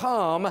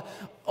overcome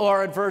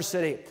our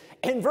adversity.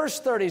 In verse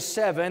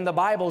 37, the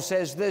Bible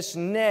says this,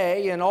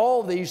 nay, in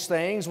all these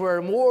things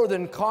we're more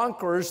than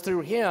conquerors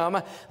through him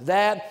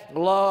that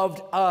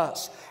loved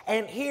us.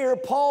 And here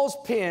Paul's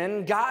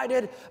pen,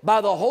 guided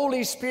by the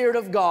Holy Spirit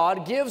of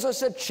God, gives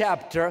us a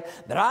chapter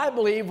that I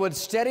believe would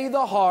steady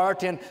the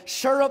heart and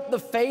stir up the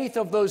faith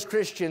of those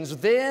Christians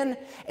then,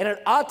 and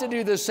it ought to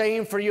do the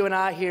same for you and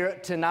I here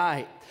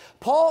tonight.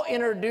 Paul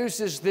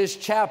introduces this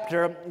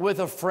chapter with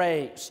a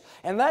phrase,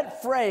 and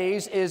that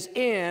phrase is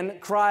in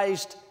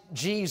Christ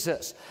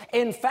Jesus.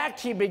 In fact,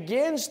 he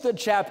begins the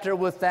chapter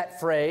with that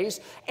phrase,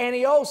 and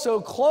he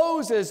also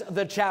closes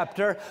the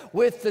chapter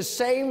with the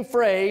same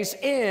phrase,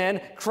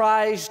 in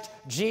Christ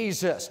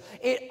Jesus.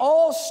 It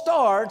all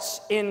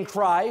starts in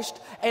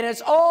Christ, and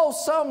it's all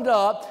summed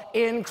up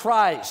in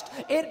Christ.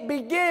 It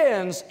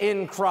begins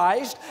in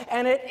Christ,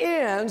 and it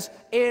ends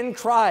in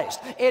Christ.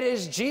 It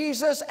is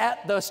Jesus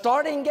at the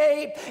starting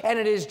gate, and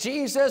it is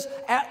Jesus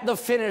at the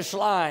finish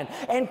line.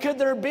 And could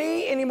there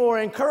be any more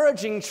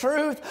encouraging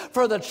truth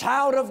for the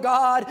child of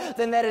God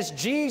than that is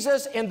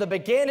Jesus in the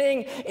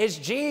beginning, is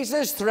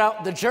Jesus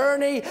throughout the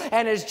journey,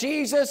 and is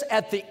Jesus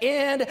at the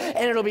end,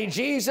 and it'll be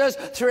Jesus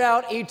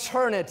throughout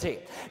eternity.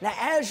 Now,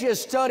 as you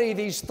study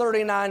these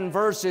 39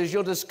 verses,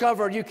 you'll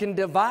discover you can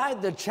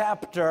divide the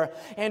chapter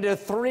into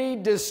 3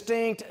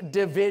 distinct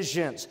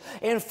divisions.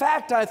 In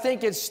fact, I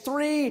think it's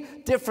 3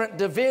 different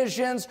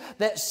divisions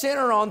that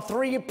center on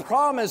 3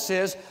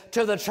 promises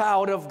to the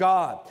child of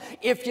God.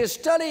 If you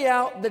study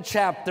out the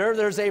chapter,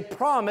 there's a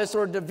promise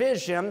or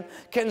division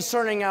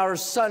concerning our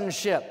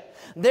sonship.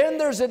 Then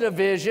there's a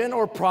division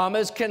or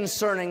promise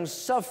concerning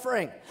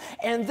suffering.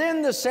 And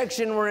then the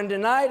section we're in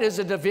tonight is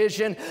a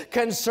division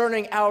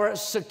concerning our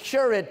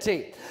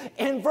security.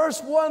 In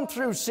verse 1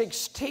 through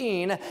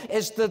 16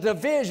 is the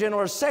division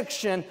or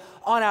section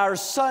on our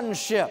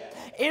sonship.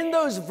 In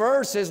those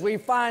verses, we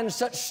find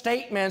such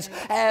statements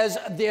as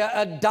the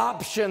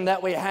adoption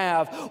that we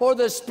have, or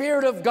the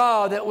Spirit of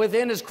God that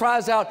within us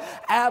cries out,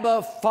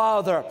 Abba,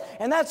 Father.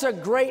 And that's a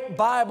great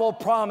Bible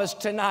promise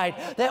tonight,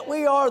 that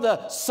we are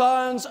the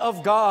sons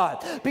of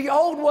God.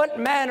 Behold, what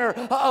manner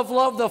of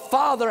love the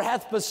Father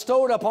hath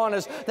bestowed upon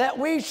us, that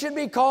we should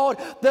be called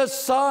the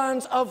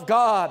sons of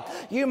God.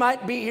 You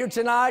might be here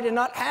tonight and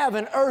not have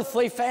an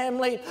earthly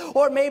family,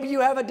 or maybe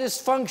you have a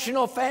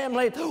dysfunctional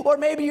family, or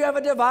maybe you have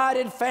a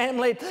divided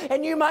family,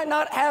 and you might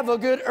not have a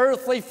good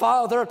earthly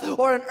father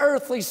or an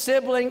earthly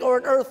sibling or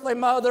an earthly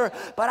mother,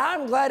 but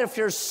I'm glad if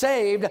you're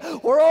saved,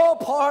 we're all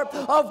part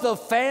of the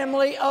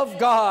family of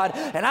God.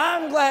 And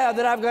I'm glad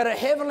that I've got a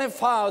heavenly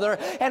Father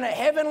and a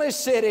heavenly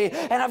city,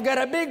 and I've got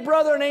a big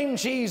brother named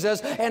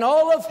Jesus, and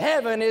all of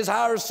heaven is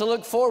ours to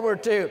look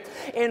forward to.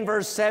 In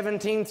verse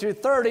 17 through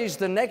 30 is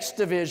the next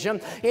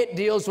division. It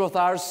deals with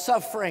our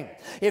suffering.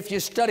 If you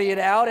study it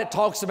out, it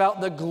talks about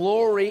the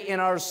glory in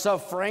our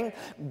suffering,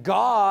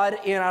 God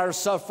in our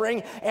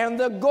suffering, and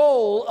the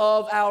goal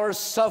of our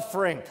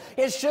suffering.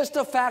 It's just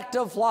a fact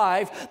of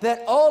life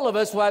that all of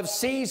us will have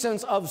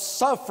seasons of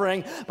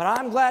suffering, but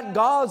I'm glad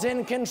God's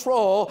in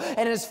control,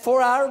 and it's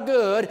for our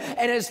good,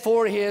 and it's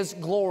for His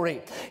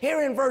glory.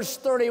 Here in verse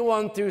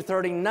 31 through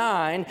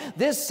 39,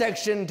 this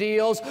section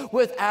deals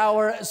with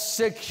our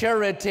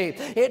security.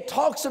 It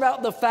talks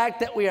about the fact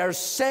that we are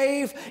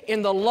safe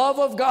in the love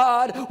of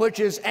God, which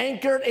is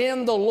anchored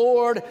in the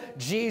Lord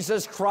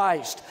Jesus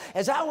Christ.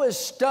 As I was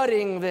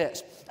studying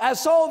this, I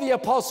saw the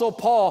Apostle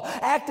Paul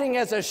acting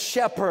as a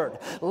shepherd,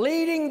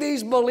 leading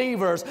these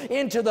believers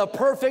into the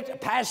perfect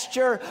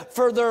pasture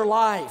for their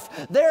life.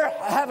 They're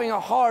having a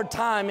hard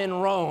time in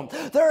Rome.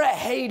 They're a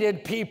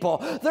hated people.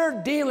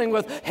 They're dealing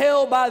with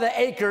hell by the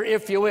acre,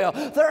 if you will.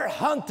 They're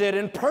hunted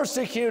and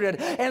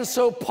persecuted. And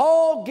so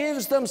Paul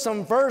gives them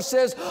some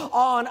verses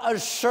on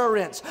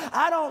assurance.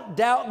 I don't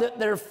doubt that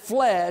their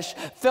flesh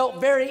felt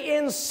very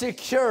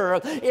insecure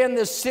in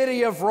the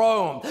city of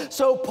Rome.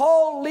 So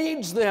Paul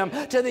leads them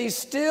to these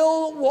still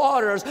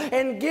waters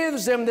and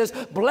gives them this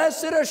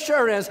blessed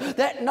assurance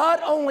that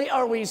not only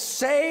are we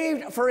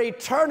saved for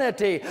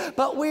eternity,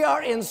 but we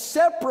are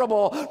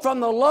inseparable from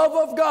the love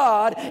of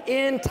God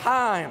in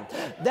time.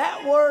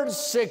 That word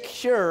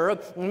secure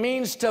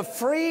means to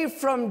free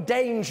from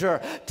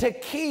danger, to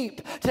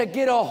keep, to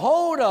get a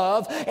hold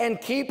of, and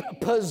keep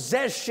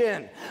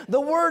possession. The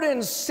word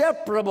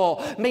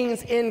inseparable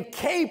means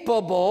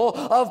incapable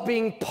of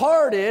being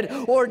parted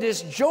or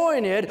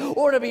disjointed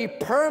or to be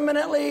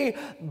permanently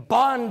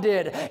bonded.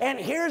 And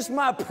here's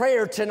my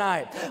prayer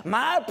tonight.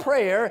 My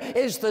prayer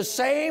is the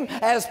same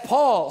as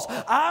Paul's.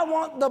 I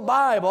want the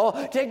Bible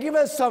to give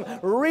us some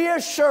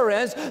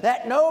reassurance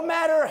that no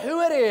matter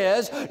who it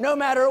is, no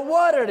matter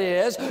what it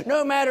is,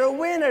 no matter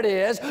when it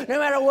is, no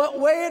matter what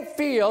way it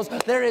feels,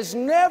 there is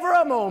never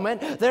a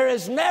moment, there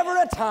is never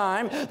a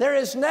time, there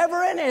is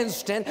never an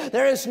instant,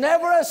 there is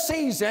never a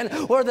season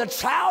where the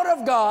child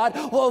of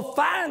God will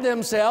find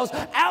themselves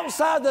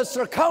outside the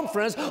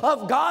circumference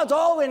of God's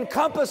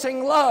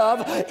all-encompassing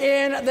love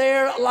in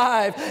their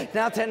life.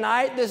 Now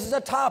tonight, this is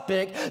a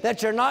topic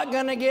that you're not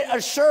going to get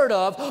assured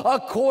of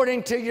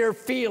according to your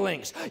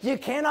feelings. You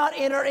cannot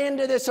enter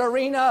into this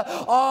arena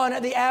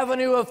on the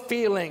avenue of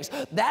feelings.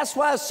 That's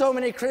why so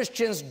many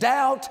Christians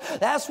doubt.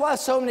 That's why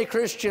so many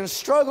Christians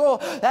struggle.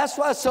 That's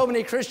why so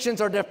many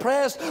Christians are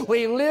depressed.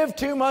 We live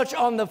too much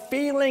on the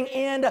feeling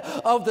end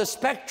of the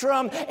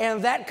spectrum,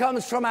 and that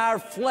comes from our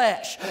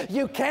flesh.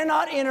 You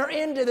cannot enter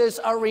into this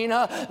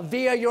arena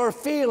via your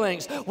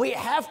feelings. We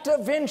have to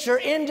venture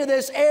into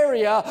this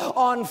area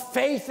on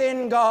faith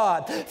in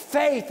God.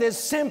 Faith is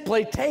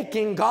simply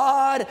taking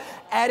God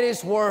at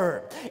His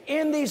word.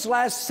 In these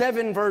last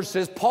 7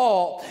 verses,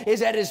 Paul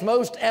is at his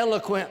most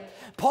eloquent.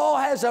 Paul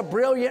has a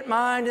brilliant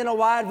mind and a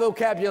wide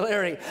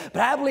vocabulary,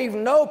 but I believe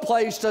no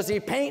place does he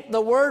paint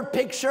the word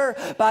picture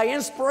by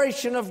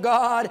inspiration of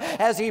God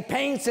as he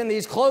paints in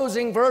these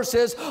closing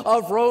verses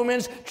of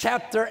Romans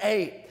chapter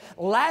 8.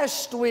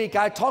 Last week,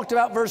 I talked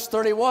about verse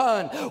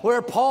 31,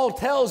 where Paul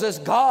tells us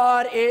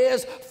God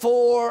is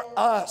for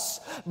us.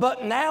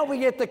 But now we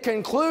get the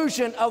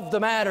conclusion of the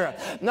matter.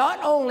 Not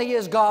only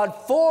is God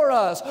for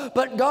us,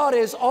 but God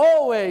is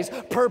always,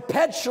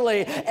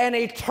 perpetually, and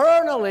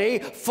eternally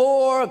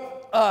for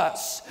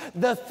us.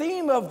 The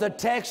theme of the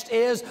text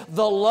is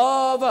the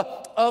love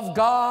of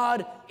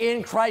God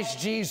in Christ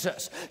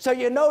Jesus. So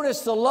you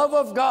notice the love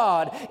of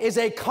God is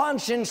a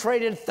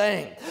concentrated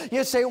thing.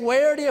 You say,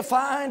 where do you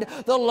find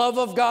the love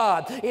of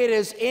God? It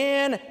is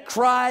in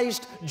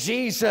Christ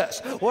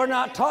Jesus. We're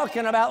not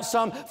talking about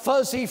some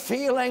fuzzy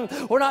feeling.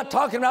 We're not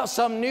talking about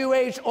some new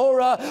age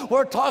aura.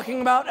 We're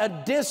talking about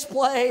a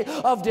display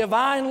of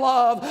divine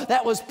love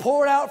that was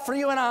poured out for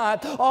you and I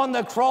on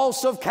the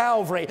cross of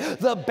Calvary.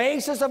 The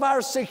basis of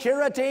our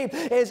security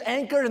is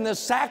anchored in the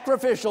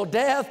sacrificial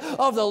death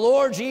of the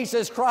Lord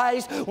Jesus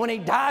Christ, when he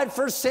died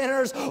for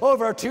sinners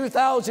over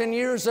 2,000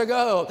 years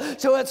ago.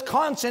 So it's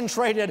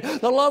concentrated.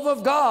 The love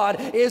of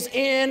God is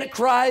in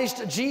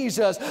Christ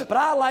Jesus. But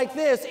I like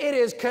this. It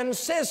is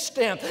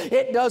consistent.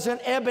 It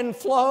doesn't ebb and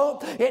flow.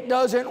 It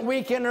doesn't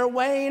weaken or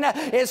wane.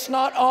 It's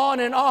not on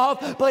and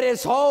off, but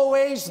it's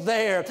always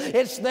there.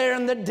 It's there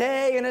in the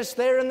day and it's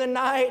there in the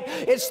night.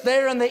 It's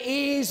there in the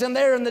ease and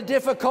there in the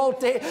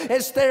difficulty.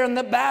 It's there in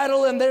the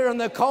battle and there in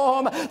the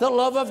calm. The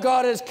love of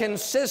God is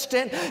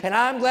consistent, and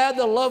I'm glad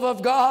the love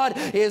of God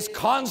is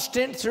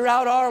constant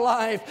throughout our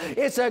life.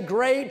 It's a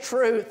great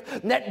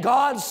truth that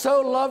God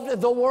so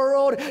loved the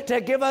world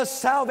to give us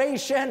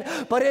salvation,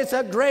 but it's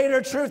a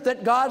greater truth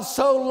that God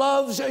so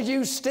loves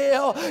you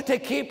still to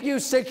keep you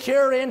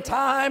secure in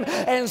time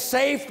and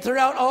safe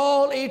throughout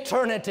all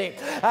eternity.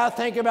 I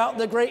think about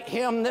the great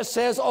hymn that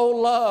says, "Oh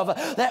love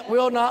that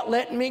will not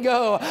let me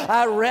go,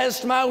 I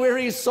rest my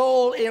weary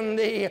soul in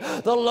thee."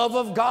 The love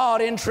of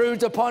God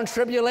intrudes upon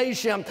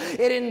tribulation.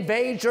 It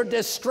invades your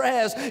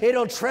distress.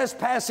 It'll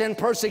trespass in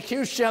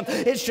persecution.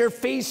 It's your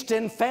feast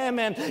in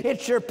famine.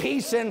 It's your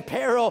peace in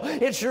peril.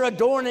 It's your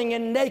adorning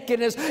in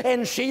nakedness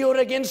and shield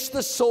against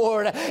the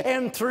sword.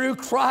 And through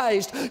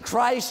Christ,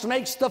 Christ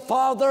makes the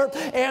Father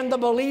and the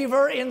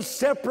believer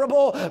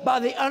inseparable by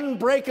the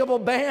unbreakable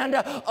band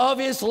of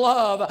his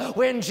love.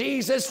 When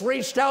Jesus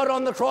reached out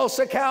on the cross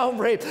of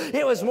Calvary,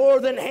 it was more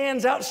than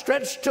hands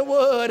outstretched to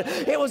wood.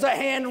 It was a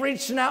hand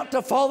reaching out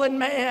to fallen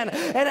man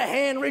and a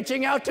hand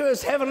reaching out to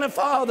his heavenly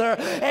Father.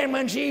 And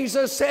when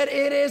Jesus said,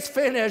 "It is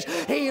finished,"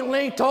 he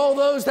linked all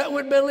those that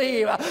would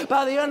believe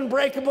by the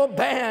unbreakable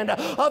band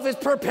of his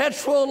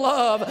perpetual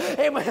love.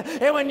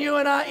 And when you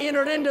and I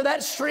entered into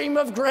that stream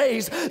of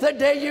grace, the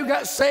day you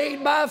got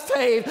saved by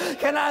faith,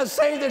 can I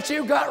say that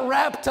you got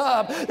wrapped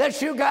up,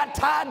 that you got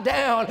tied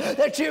down,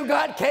 that you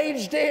got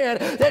caged in,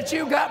 that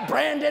you got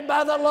branded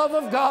by the love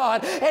of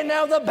God, and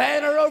now the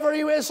banner over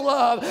you is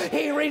love.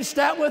 He reached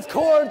out with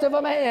cords of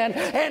a man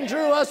and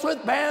drew us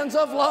with bands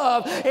of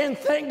love. And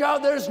thank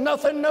God there's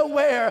nothing,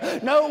 nowhere,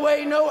 no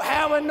way, no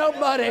how, and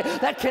nobody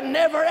that can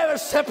never ever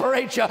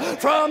separate you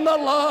from the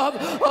love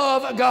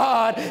of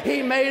God.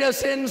 He made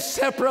us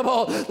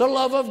inseparable. The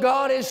love of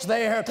God is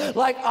there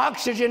like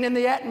oxygen in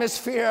the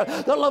atmosphere.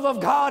 The love of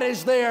God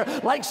is there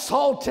like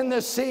salt in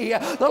the sea.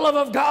 The love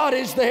of God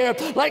is there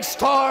like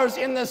stars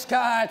in the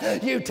sky.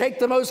 You take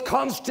the most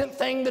constant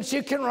thing that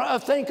you can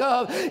think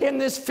of in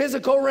this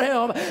physical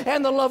realm,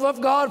 and the love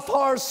of God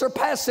far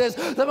surpasses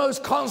the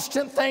most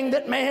constant thing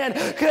that man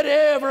could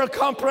ever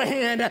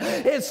comprehend.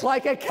 It's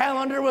like a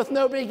calendar with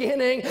no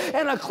beginning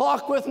and a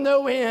clock with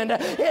no end.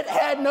 It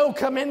had no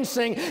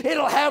commencing.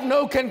 It'll have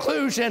no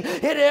conclusion.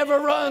 It ever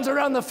runs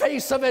around the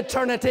face of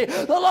eternity.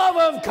 The love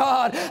of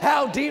God,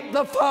 how deep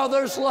the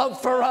Father's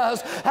love for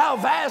us, how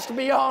vast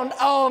beyond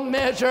all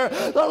measure.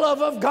 The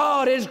love of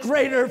God is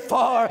greater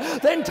far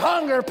than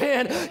tongue or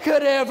pen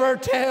could ever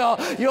tell.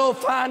 You'll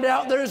find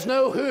out there's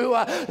no who,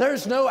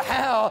 there's no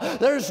how,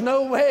 there's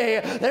no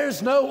way,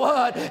 there's no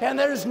what, and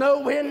there's no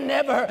when,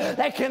 never,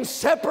 that can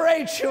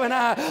separate you and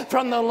I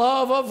from the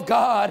love of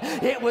God.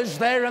 It was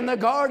there in the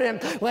garden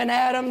when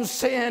Adam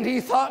sinned.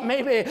 He thought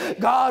maybe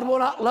God will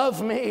not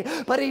love me,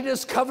 but he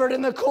discovered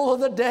in the cool of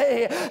the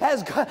day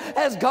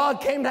as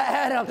God came to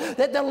Adam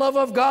that the love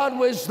of God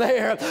was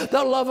there.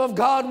 The love of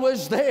God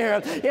was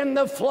there in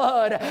the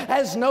flood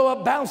as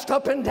Noah bounced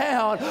up and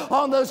down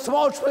on those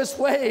tumultuous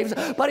waves,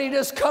 but he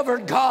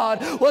discovered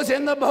God was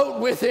in the boat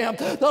with him.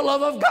 The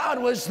love of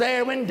God was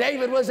there when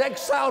David was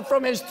exiled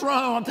from his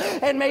throne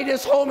and made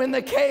his home in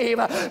the cave,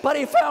 but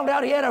he found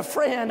out he had a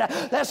friend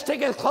that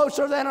sticketh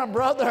closer than a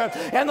brother,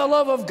 and the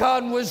love of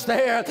God was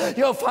there.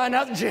 You'll find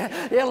out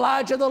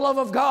Elijah, the love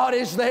of God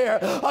is there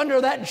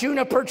under that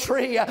juniper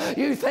tree.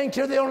 You think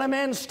you're the only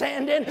man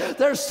standing?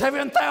 There's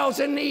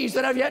 7,000 knees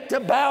that have yet to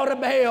bow to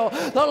Baal.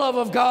 The love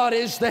of God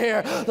is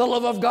there. The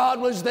love of God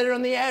was there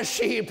in the ash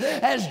heap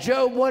as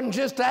Job wasn't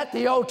just at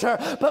the altar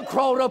but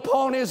crawled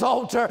upon his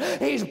altar.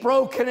 He's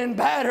broken and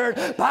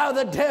battered by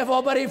the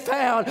devil, but he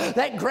found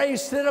that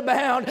grace did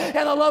abound,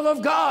 and the love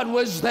of God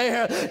was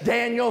there.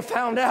 Daniel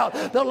found out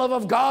the love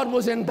of God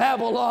was in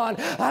Babylon.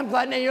 I'm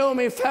glad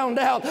Naomi found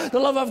out the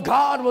love of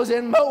God was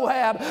in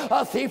Moab.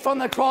 A thief on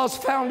the cross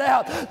found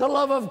out the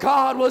love of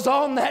God was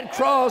on that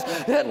cross.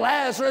 That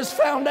Lazarus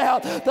found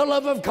out the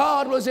love of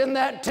God was in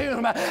that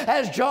tomb.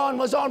 As John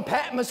was on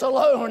Patmos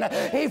alone,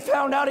 he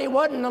found out he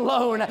wasn't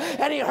alone,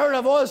 and he heard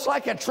a voice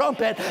like a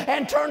trumpet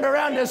and turned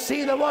around to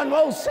see the one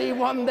we'll see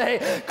one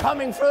day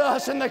coming for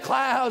us in the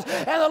clouds,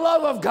 and the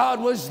love of God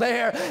was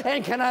there.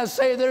 And can I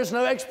say there's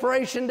no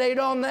expiration date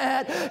on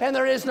that, and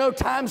there is no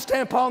time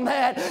stamp on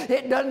that.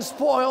 It doesn't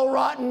spoil,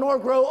 rotten, nor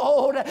grow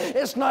old.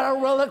 It's not a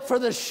relic for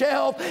the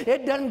shelf.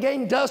 It doesn't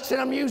gain dust in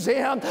a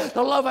museum.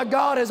 The love of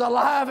God is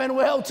alive and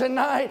well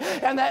tonight,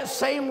 and that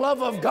same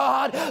love of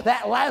God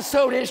that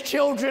lassoed his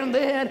children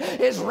then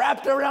is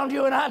wrapped around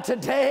you and I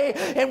today.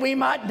 And we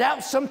might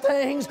doubt some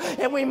things,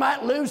 and we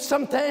might lose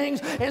some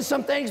things, and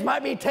some things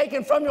might be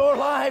taken from your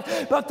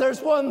life, but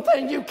there's one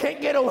thing you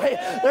can't get away.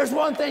 There's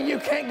one thing you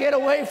can't get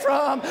away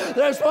from.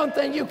 There's one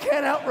thing you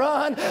can't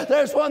outrun.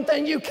 There's one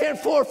thing you can't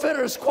forfeit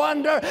or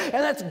squander, and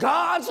that's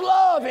God's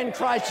love in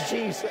Christ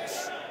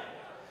Jesus.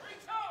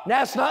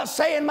 Now, it's not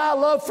saying my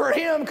love for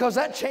Him, because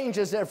that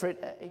changes every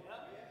day.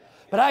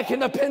 But I can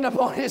depend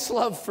upon His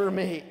love for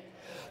me.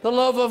 The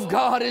love of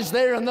God is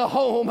there in the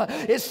home.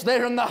 It's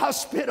there in the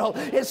hospital.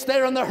 It's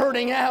there in the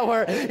hurting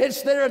hour.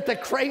 It's there at the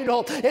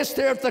cradle. It's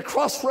there at the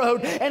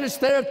crossroad. And it's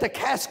there at the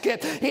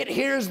casket. It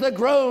hears the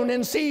groan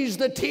and sees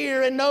the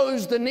tear and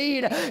knows the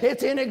need.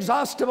 It's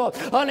inexhaustible,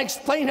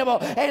 unexplainable,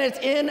 and it's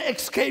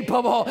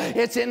inescapable.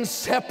 It's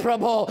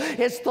inseparable.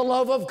 It's the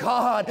love of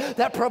God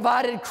that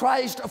provided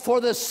Christ for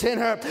the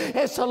sinner.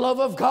 It's the love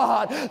of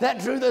God that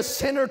drew the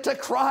sinner to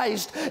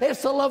Christ.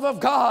 It's the love of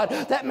God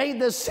that made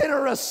the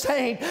sinner a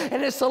saint.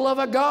 And it's the love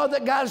of God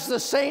that guides the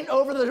saint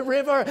over the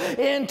river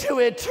into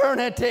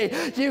eternity.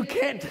 You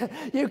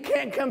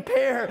can't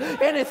compare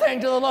anything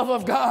to the love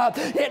of God.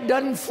 It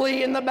doesn't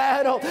flee in the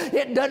battle.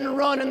 It doesn't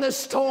run in the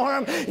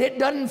storm. It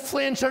doesn't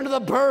flinch under the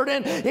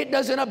burden. It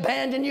doesn't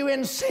abandon you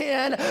in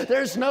sin.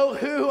 There's no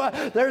who,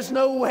 there's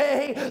no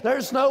way,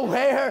 there's no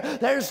where,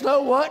 there's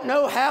no what,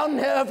 no how,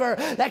 never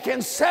that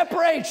can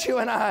separate you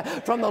and I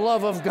from the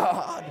love of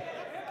God.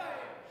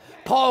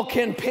 Paul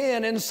can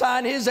pen and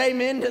sign his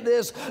amen to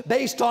this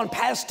based on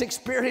past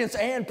experience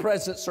and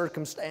present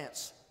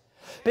circumstance.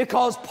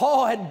 Because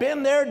Paul had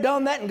been there,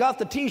 done that, and got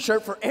the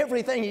t-shirt for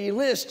everything he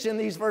lists in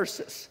these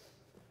verses.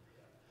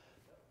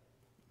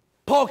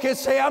 Paul can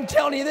say, I'm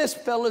telling you this,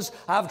 fellas,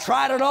 I've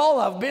tried it all,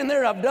 I've been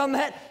there, I've done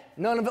that,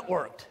 none of it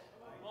worked.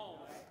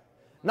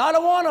 Not a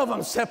one of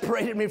them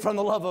separated me from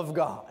the love of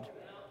God.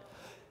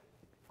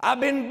 I've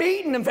been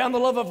beaten and found the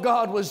love of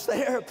God was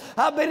there.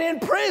 I've been in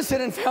prison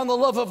and found the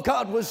love of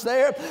God was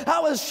there. I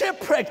was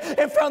shipwrecked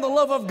and found the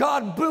love of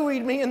God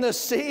buoyed me in the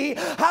sea.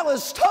 I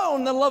was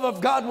stoned, the love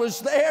of God was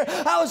there.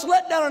 I was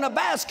let down in a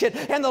basket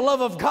and the love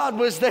of God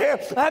was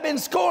there. I've been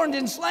scorned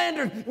and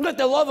slandered, but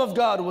the love of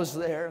God was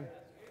there.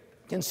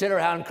 Consider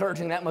how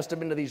encouraging that must have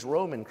been to these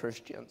Roman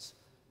Christians.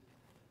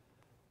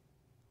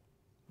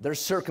 Their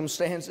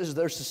circumstances,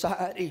 their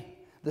society,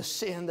 the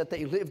sin that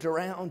they lived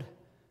around.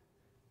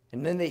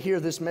 And then they hear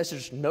this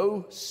message,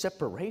 no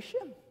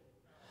separation?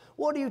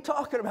 What are you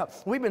talking about?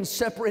 We've been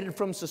separated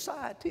from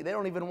society. They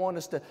don't even want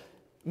us to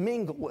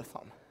mingle with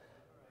them.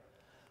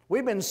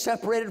 We've been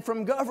separated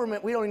from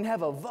government. We don't even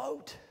have a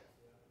vote.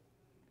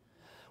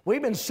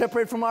 We've been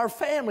separated from our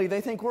family. They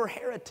think we're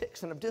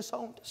heretics and have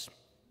disowned us.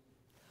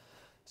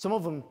 Some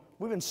of them,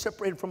 we've been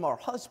separated from our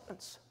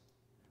husbands.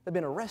 They've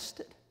been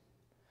arrested.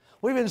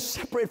 We've been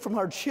separated from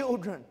our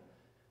children.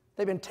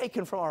 They've been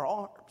taken from our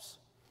arms.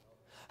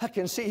 I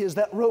can see as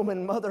that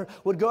Roman mother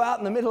would go out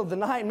in the middle of the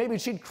night, maybe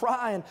she'd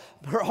cry and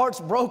her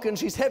heart's broken,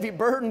 she's heavy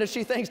burdened as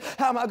she thinks,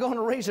 how am I going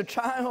to raise a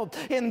child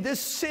in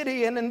this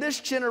city and in this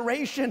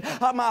generation?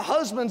 My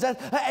husband's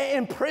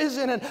in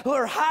prison and who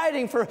are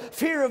hiding for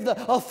fear of the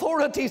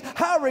authorities.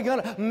 How are we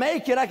going to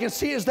make it? I can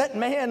see as that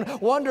man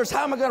wonders,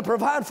 how am I going to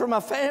provide for my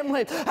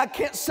family? I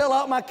can't sell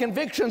out my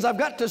convictions. I've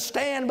got to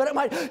stand, but it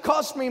might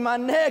cost me my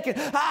neck. And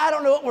I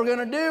don't know what we're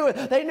going to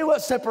do. They knew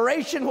what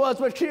separation was,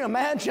 but can you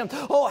imagine?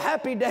 Oh,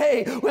 happy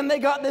day when they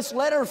got this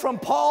letter from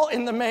Paul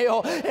in the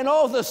mail, and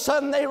all of a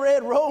sudden they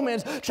read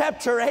Romans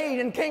chapter 8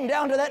 and came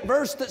down to that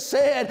verse that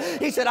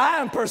said, he said, I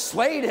am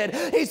persuaded.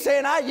 He's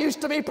saying, I used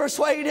to be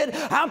persuaded.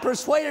 I'm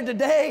persuaded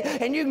today,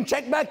 and you can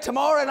check back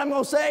tomorrow, and I'm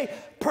going to say,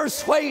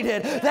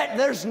 persuaded that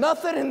there's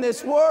nothing in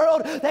this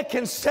world that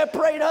can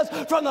separate us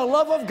from the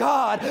love of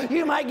God.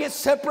 You might get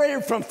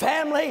separated from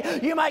family.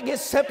 You might get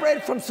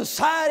separated from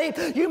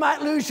society. You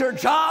might lose your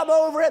job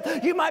over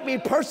it. You might be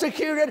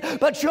persecuted,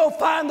 but you'll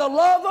find the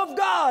love of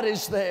God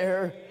is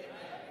there.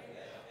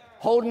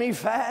 Hold me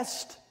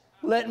fast.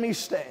 Let me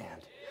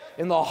stand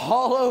in the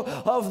hollow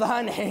of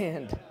thine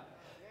hand.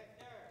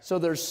 So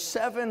there's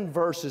 7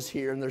 verses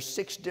here, and there's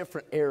 6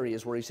 different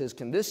areas where he says,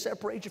 can this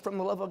separate you from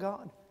the love of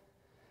God?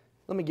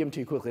 Let me give them to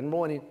you quickly. Number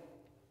 1,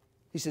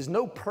 he says,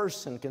 no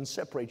person can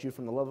separate you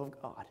from the love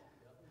of God.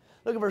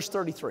 Look at verse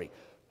 33.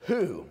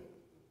 Who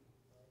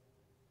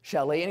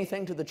shall lay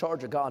anything to the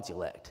charge of God's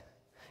elect?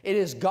 It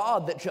is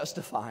God that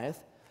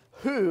justifieth.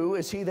 Who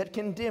is he that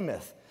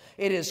condemneth?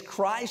 It is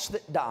Christ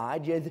that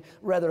died, yea,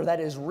 rather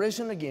that is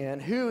risen again,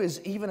 who is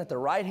even at the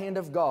right hand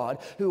of God,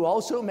 who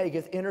also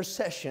maketh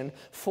intercession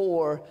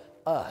for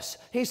us.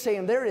 He's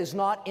saying there is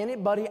not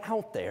anybody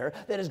out there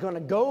that is going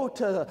to go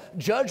to the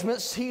judgment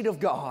seat of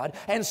God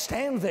and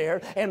stand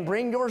there and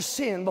bring your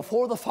sin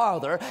before the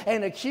Father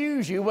and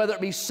accuse you, whether it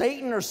be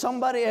Satan or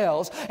somebody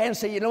else, and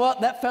say, you know what,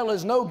 that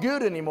fella's no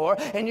good anymore,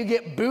 and you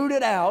get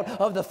booted out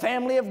of the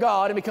family of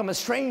God and become a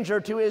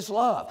stranger to his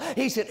love.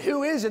 He said,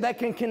 who is it that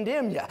can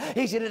condemn you?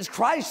 He said, it's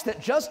Christ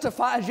that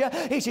justifies you.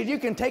 He said, you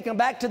can take him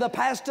back to the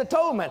past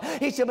atonement.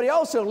 He said, but he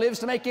also lives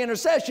to make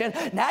intercession.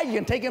 Now you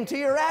can take him to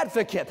your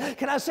advocate.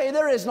 Can I say say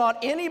there is not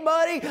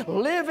anybody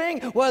living,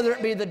 whether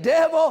it be the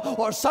devil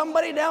or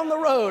somebody down the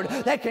road,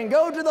 that can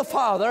go to the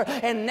Father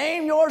and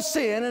name your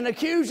sin and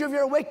accuse you of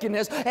your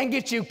wickedness and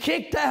get you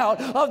kicked out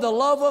of the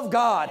love of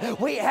God.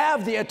 We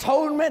have the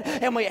atonement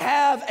and we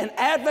have an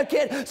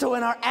advocate. So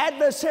when our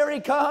adversary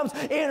comes,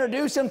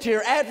 introduce him to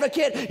your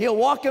advocate. You'll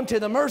walk him to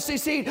the mercy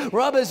seat,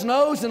 rub his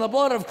nose in the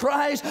blood of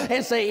Christ,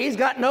 and say he's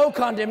got no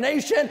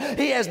condemnation.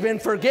 He has been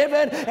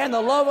forgiven, and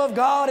the love of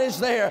God is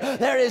there.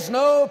 There is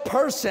no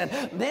person.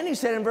 Then he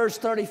said in verse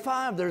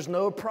 35, there's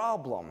no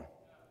problem.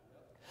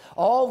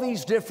 All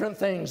these different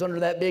things under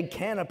that big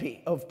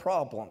canopy of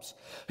problems.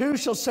 Who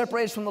shall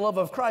separate us from the love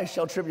of Christ?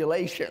 Shall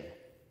tribulation,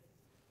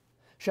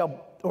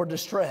 or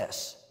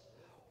distress,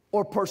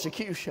 or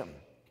persecution,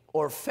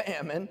 or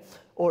famine,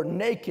 or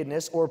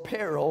nakedness, or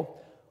peril,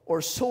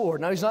 or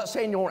sword. Now, he's not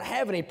saying you won't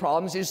have any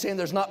problems. He's saying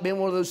there's not been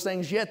one of those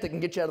things yet that can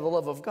get you out of the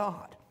love of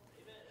God.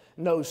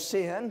 No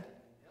sin,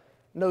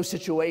 no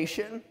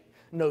situation,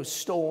 no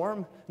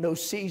storm, no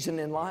season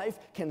in life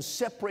can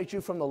separate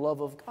you from the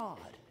love of God.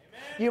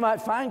 You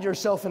might find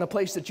yourself in a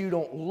place that you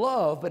don't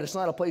love, but it's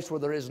not a place where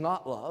there is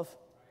not love.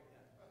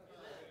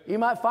 You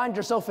might find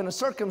yourself in a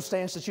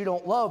circumstance that you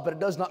don't love, but it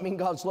does not mean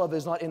God's love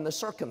is not in the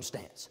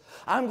circumstance.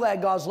 I'm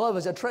glad God's love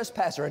is a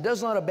trespasser. It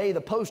does not obey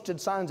the posted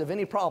signs of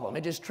any problem.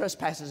 It just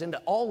trespasses into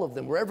all of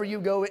them. Wherever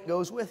you go, it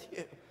goes with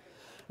you.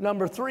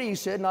 Number 3, he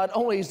said, not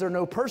only is there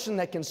no person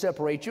that can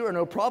separate you or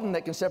no problem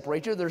that can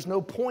separate you, there's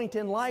no point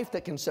in life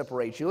that can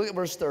separate you. Look at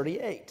verse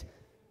 38.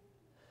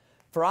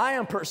 For I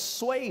am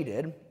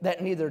persuaded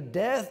that neither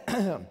death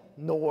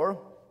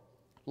nor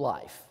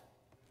life.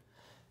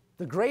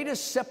 The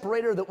greatest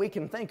separator that we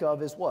can think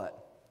of is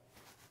what?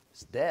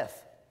 It's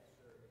death.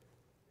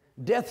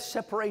 Death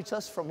separates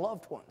us from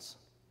loved ones.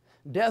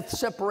 Death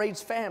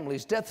separates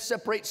families. Death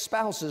separates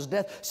spouses.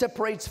 Death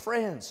separates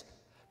friends.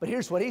 But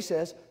here's what he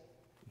says.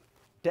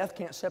 Death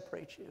can't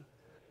separate you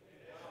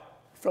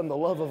from the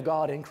love of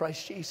God in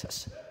Christ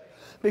Jesus.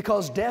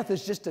 Because death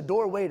is just a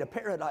doorway to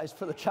paradise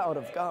for the child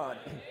of God.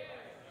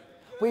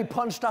 We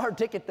punched our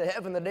ticket to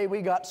heaven the day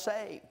we got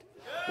saved.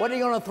 What are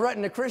you going to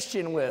threaten a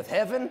Christian with?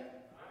 Heaven?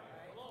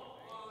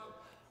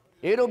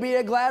 It'll be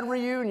a glad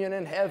reunion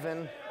in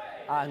heaven.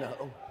 I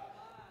know.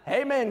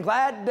 Amen.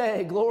 Glad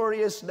day,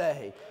 glorious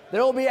day.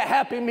 There will be a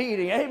happy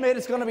meeting. Amen.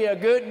 It's going to be a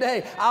good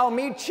day. I'll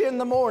meet you in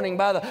the morning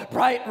by the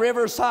bright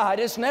riverside.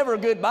 It's never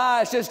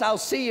goodbye. It's just I'll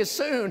see you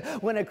soon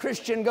when a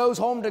Christian goes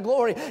home to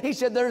glory. He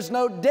said there's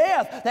no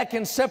death that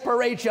can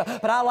separate you.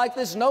 But I like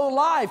this, no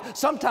life.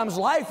 Sometimes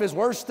life is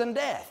worse than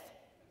death.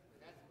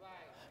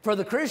 For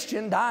the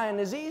Christian, dying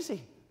is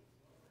easy.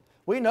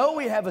 We know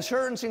we have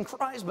assurance in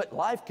Christ, but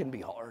life can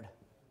be hard.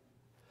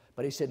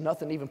 But he said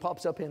nothing even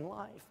pops up in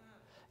life.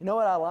 You know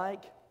what I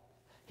like?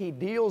 He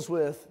deals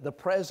with the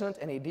present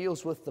and he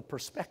deals with the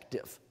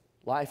perspective,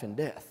 life and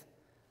death.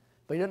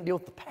 But he doesn't deal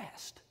with the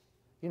past.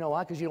 You know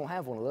why? Because you don't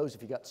have one of those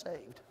if you got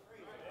saved.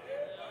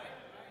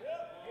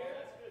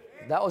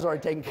 That was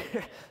already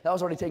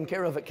taken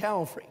care of at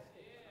Calvary.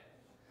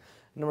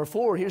 Number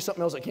 4, here's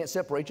something else that can't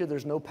separate you.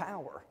 There's no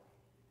power.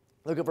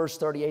 Look at verse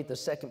 38, the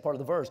second part of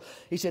the verse.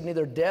 He said,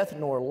 neither death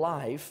nor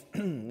life,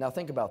 now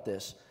think about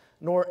this,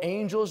 nor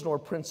angels, nor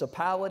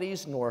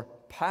principalities, nor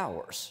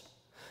powers.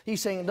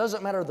 He's saying it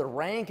doesn't matter the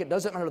rank, it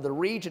doesn't matter the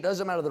reach, it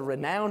doesn't matter the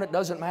renown, it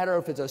doesn't matter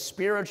if it's a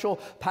spiritual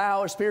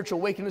power,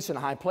 spiritual wickedness in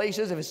high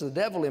places, if it's the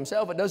devil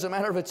himself, it doesn't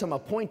matter if it's some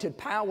appointed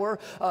power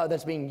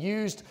that's being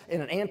used in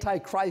an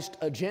antichrist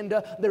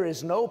agenda. There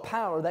is no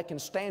power that can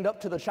stand up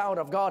to the child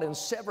of God and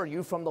sever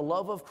you from the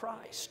love of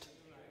Christ.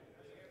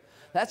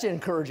 That's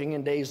encouraging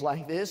in days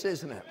like this,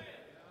 isn't it?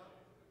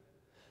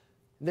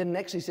 Then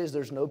next he says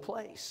there's no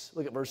place.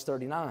 Look at verse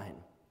 39.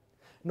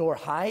 Nor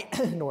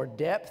height, nor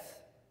depth.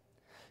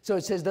 So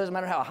it says it doesn't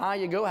matter how high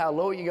you go, how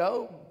low you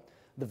go,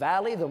 the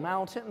valley, the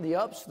mountain, the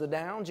ups, the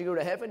downs, you go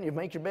to heaven, you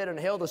make your bed in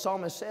hell, the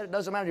psalmist said, it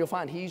doesn't matter, you'll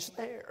find he's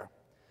there.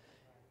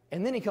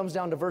 And then he comes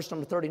down to verse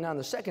number 39,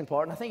 the second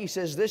part, and I think he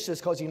says this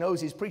just because he knows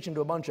he's preaching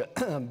to a bunch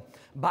of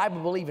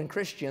Bible-believing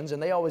Christians,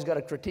 and they always got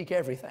to critique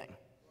everything.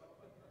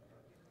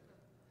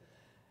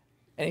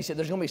 And he said,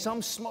 there's going to be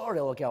some smart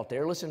aleck out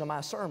there listening to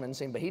my sermon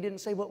saying, but he didn't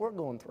say what we're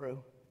going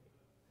through.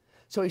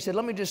 So he said,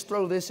 let me just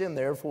throw this in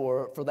there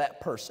for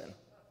that person.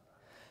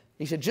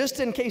 He said, just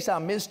in case I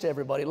missed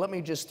everybody, let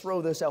me just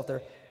throw this out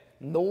there.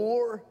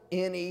 Nor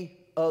any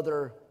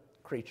other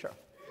creature.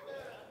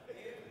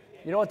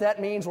 You know what that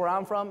means where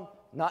I'm from?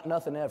 Not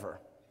nothing ever.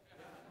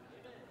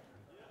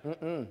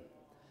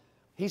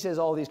 He says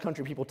all these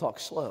country people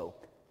talk slow.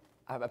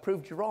 I've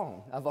proved you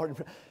wrong.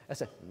 I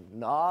said,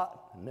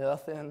 not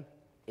nothing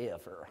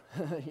ever.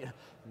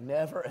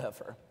 Never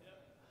ever.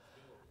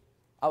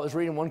 I was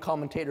reading one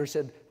commentator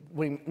said,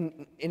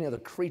 any other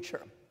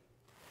creature.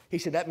 He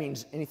said that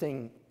means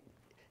anything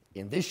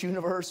in this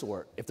universe,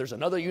 or if there's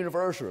another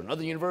universe or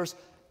another universe,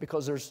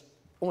 because there's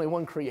only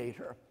one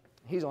creator.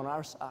 He's on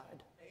our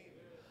side.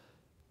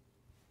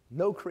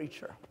 No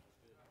creature.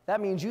 That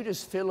means you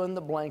just fill in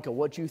the blank of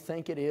what you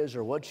think it is,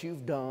 or what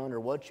you've done, or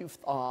what you've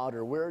thought,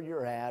 or where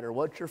you're at, or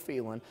what you're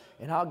feeling.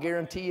 And I'll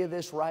guarantee you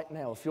this right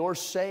now. If you're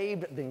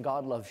saved, then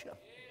God loves you.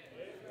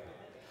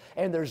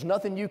 And there's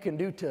nothing you can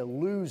do to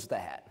lose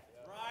that.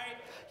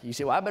 You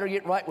say, well, I better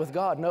get right with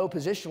God. No,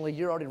 positionally,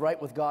 you're already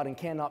right with God and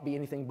cannot be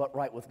anything but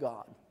right with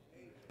God,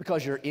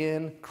 because you're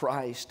in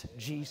Christ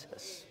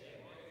Jesus.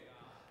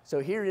 So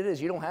here it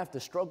is. You don't have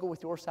to struggle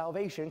with your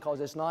salvation, because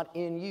it's not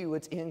in you,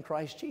 it's in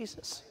Christ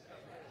Jesus.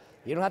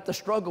 You don't have to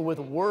struggle with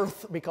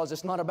worth, because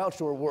it's not about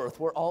your worth.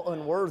 We're all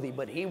unworthy,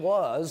 but He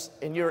was,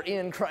 and you're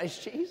in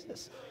Christ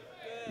Jesus.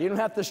 You don't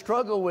have to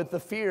struggle with the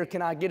fear,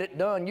 can I get it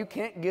done? You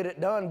can't get it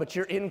done, but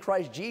you're in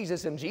Christ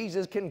Jesus, and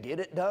Jesus can get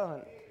it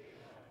done.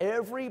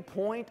 Every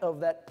point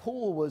of that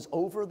pool was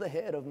over the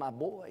head of my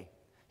boy.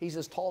 He's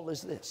as tall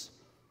as this.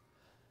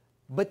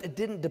 But it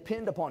didn't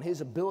depend upon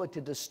his ability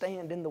to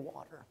stand in the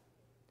water,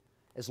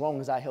 as long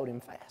as I held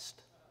him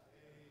fast.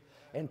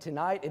 And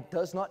tonight, it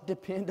does not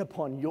depend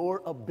upon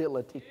your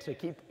ability to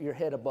keep your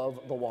head above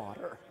the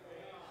water,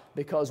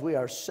 because we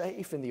are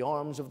safe in the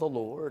arms of the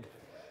Lord.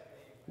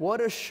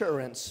 What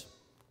assurance!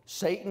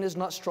 Satan is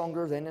not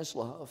stronger than his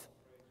love.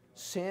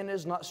 Sin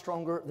is not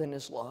stronger than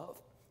his love.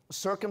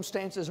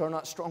 Circumstances are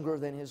not stronger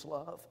than His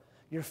love.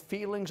 Your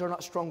feelings are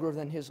not stronger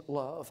than His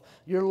love.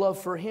 Your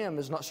love for Him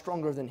is not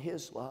stronger than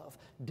His love.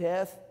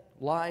 Death,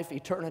 life,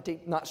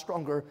 eternity, not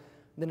stronger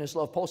than His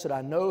love. Paul said,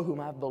 I know whom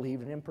I've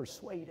believed and am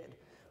persuaded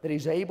that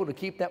He's able to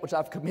keep that which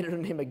I've committed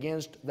unto Him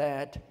against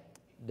that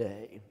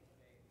day.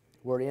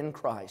 We're in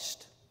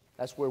Christ.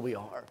 That's where we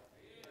are.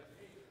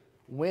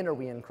 When are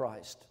we in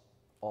Christ?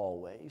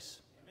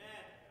 Always.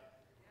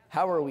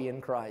 How are we in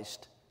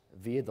Christ?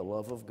 Via the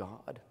love of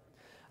God.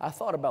 I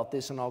thought about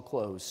this, and I'll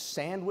close.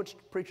 Sandwiched,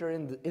 preacher,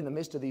 in the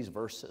midst of these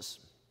verses.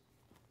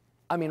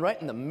 I mean, right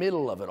in the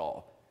middle of it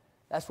all.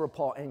 That's where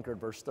Paul anchored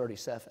verse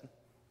 37.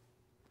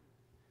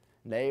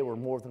 Nay, we're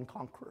more than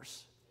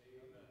conquerors.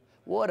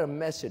 What a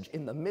message.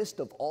 In the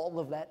midst of all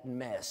of that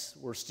mess,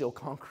 we're still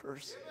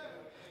conquerors.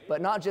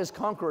 But not just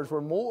conquerors,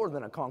 we're more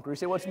than a conqueror. You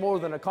say, what's more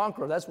than a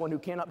conqueror? That's one who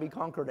cannot be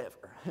conquered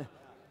ever.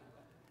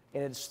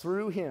 And it's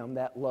through Him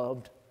that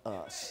loved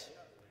us.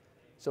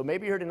 So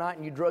maybe you're here tonight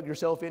and you drug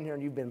yourself in here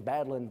and you've been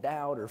battling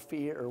doubt or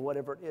fear or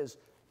whatever it is.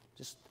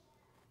 Just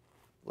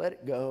let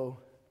it go.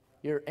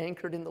 You're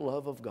anchored in the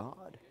love of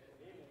God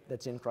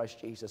that's in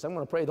Christ Jesus. I'm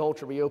going to pray the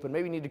altar be open.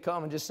 Maybe you need to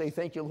come and just say,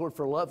 thank you, Lord,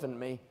 for loving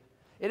me.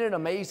 Isn't it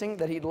amazing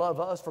that He'd love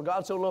us? For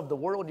God so loved the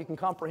world, you can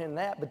comprehend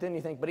that. But then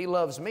you think, but He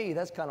loves me.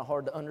 That's kind of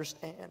hard to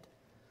understand.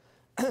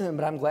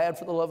 But I'm glad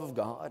for the love of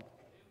God.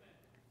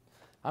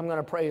 I'm going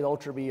to pray the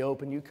altar be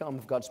open. You come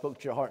if God spoke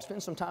to your heart.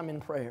 Spend some time in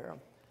prayer.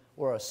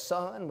 We're a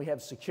son. We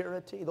have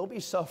security. There'll be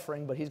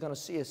suffering, but He's going to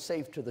see us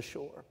safe to the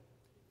shore.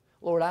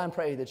 Lord, I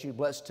pray that You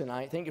bless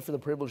tonight. Thank You for the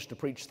privilege to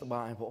preach the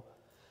Bible.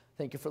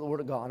 Thank You for the Word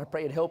of God. I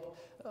pray it'd help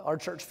our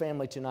church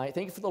family tonight.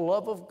 Thank You for the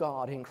love of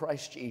God in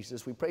Christ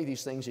Jesus. We pray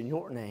these things in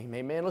Your name.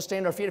 Amen. Let's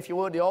stand on our feet if you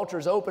would. The altar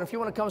is open. If you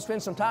want to come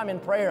spend some time in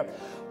prayer,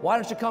 why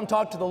don't you come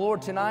talk to the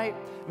Lord tonight?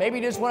 Maybe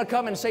you just want to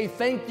come and say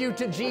thank you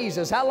to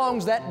Jesus. How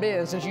long's that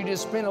been since you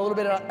just spent a little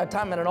bit of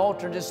time at an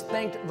altar and just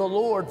thanked the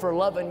Lord for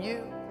loving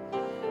you?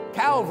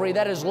 Calvary,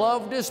 that is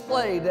love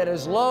displayed, that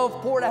is love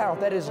poured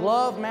out, that is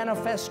love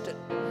manifested.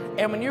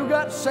 And when you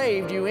got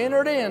saved, you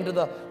entered into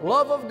the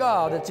love of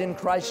God that's in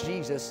Christ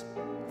Jesus.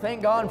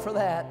 Thank God for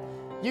that.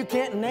 You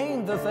can't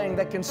name the thing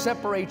that can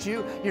separate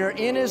you. You're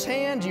in His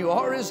hand, you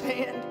are His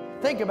hand.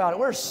 Think about it.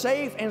 We're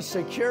safe and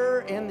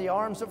secure in the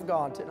arms of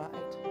God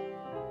tonight.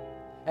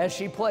 As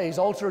she plays,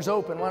 altar's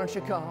open. Why don't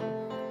you come?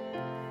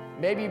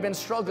 Maybe you've been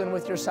struggling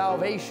with your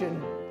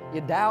salvation.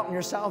 You doubt in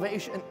your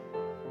salvation.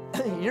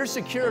 Your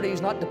security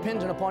is not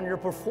dependent upon your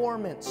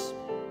performance.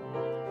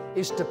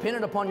 It's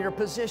dependent upon your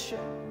position.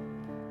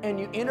 And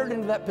you entered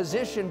into that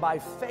position by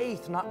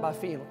faith, not by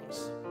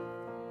feelings.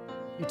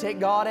 You take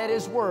God at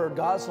His word.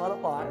 God's not a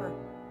liar.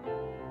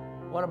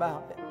 What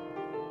about it?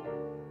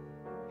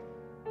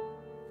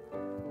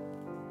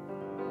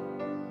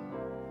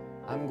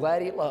 I'm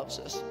glad He loves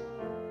us.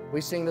 We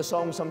sing the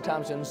song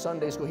sometimes in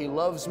Sunday school. He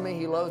loves me,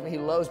 He loves me, He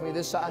loves me.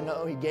 This I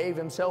know. He gave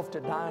Himself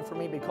to die for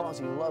me because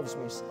He loves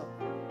me so.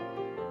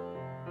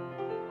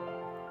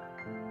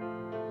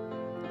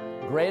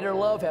 Greater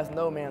love hath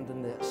no man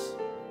than this.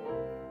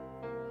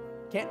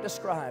 Can't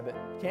describe it,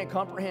 can't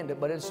comprehend it,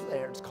 but it's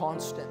there. It's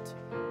constant.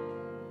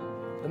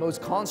 The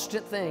most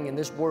constant thing in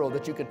this world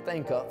that you could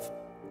think of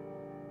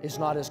is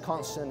not as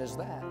constant as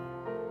that.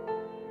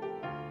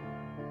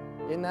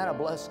 Isn't that a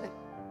blessing?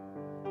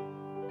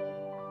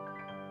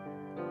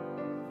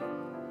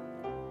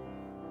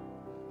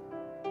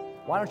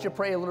 Why don't you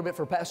pray a little bit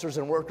for Pastors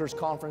and Workers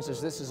Conferences?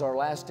 This is our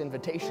last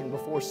invitation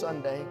before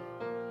Sunday.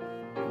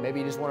 Maybe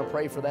you just want to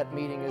pray for that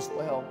meeting as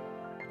well.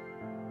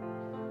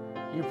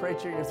 You pray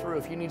till you're through.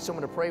 If you need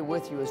someone to pray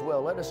with you as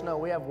well, let us know.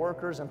 We have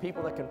workers and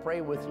people that can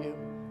pray with you,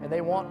 and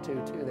they want to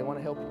too. They want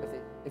to help you with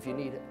it if you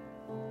need it.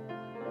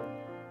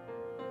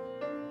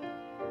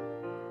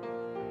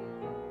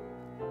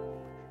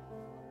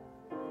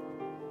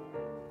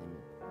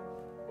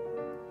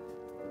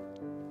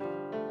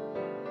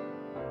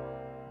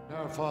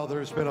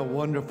 Father, it's been a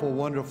wonderful,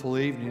 wonderful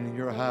evening in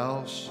your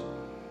house.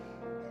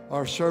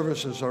 Our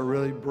services are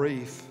really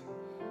brief,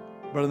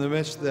 but in the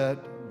midst of that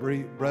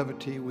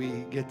brevity,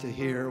 we get to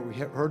hear, we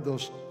have heard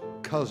those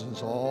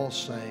cousins all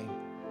sing.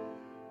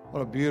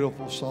 What a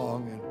beautiful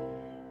song.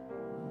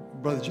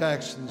 And Brother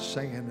Jackson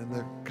singing, and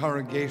the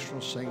congregational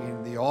singing,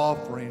 and the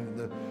offering,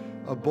 and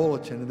a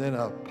bulletin, and then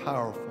a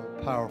powerful,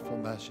 powerful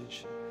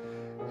message.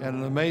 And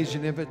an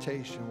amazing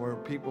invitation where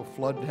people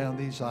flood down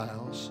these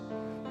aisles.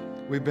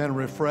 We've been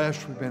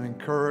refreshed, we've been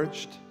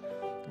encouraged.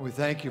 We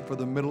thank you for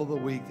the middle of the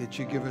week that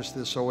you give us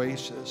this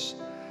oasis.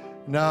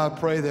 Now I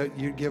pray that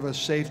you give us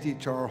safety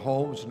to our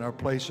homes and our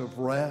place of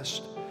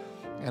rest.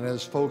 And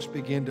as folks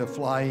begin to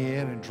fly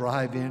in and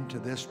drive into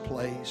this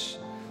place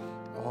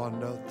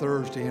on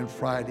Thursday and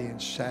Friday and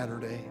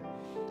Saturday,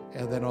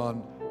 and then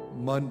on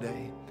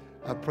Monday,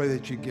 I pray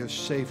that you give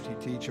safety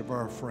to each of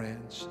our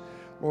friends.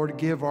 Lord,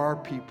 give our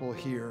people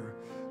here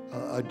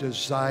a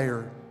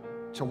desire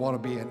to want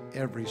to be in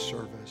every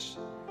service.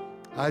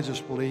 I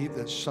just believe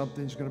that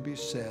something's going to be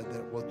said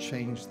that will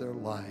change their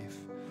life.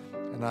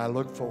 And I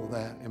look for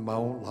that in my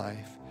own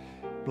life.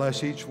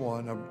 Bless each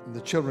one of the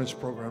children's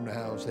program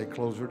now as they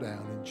close her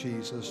down. In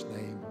Jesus'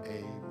 name,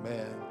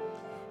 amen.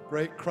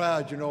 Great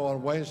crowd, you know,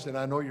 on Wednesday. And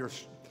I know you're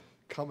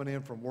coming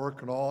in from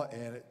work and all,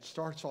 and it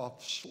starts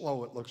off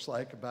slow, it looks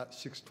like, about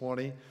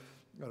 6:20.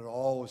 But it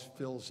always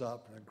fills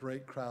up, and a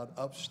great crowd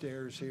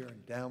upstairs here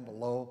and down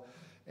below,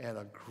 and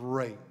a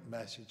great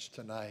message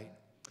tonight.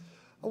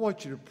 I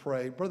want you to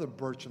pray. Brother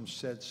Burcham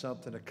said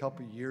something a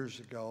couple years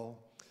ago.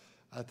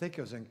 I think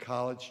it was in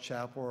College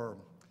Chapel or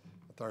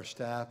with our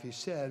staff. He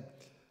said,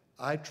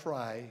 I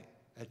try,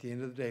 at the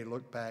end of the day,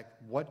 look back,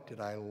 what did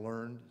I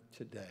learn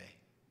today?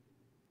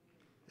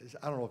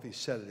 I don't know if he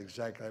said it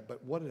exactly,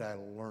 but what did I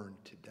learn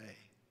today?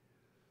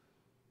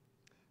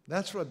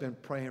 That's what I've been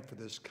praying for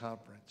this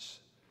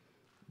conference.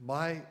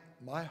 My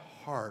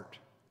heart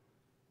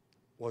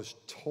was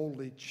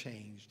totally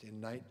changed in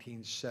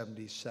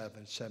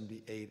 1977,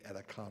 78 at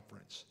a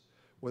conference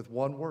with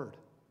one word.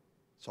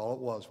 That's all it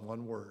was,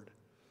 one word.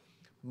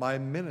 My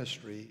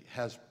ministry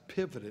has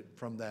pivoted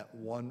from that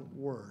one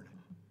word.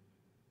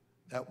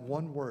 That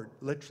one word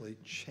literally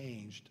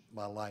changed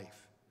my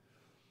life.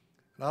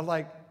 And I'd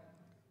like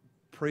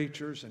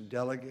preachers and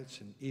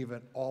delegates and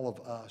even all of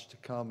us to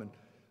come and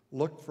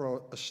look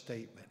for a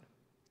statement.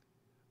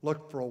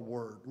 Look for a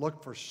word.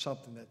 Look for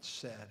something that's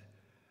said.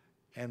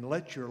 And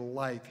let your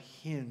life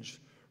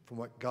hinge from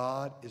what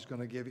God is going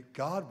to give you.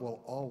 God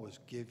will always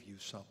give you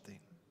something.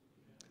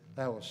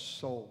 That was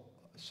so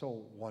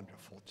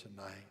wonderful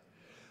tonight.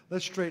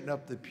 Let's straighten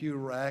up the pew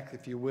rack,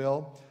 if you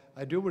will.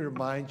 I do want to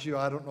remind you,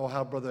 I don't know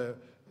how Brother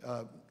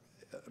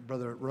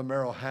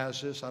Romero has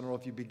this. I don't know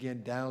if you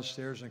begin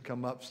downstairs and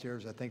come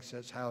upstairs. I think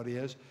that's how it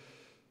is.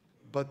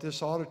 But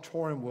this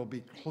auditorium will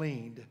be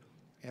cleaned.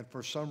 And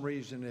for some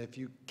reason, if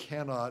you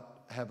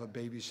cannot have a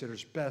babysitter,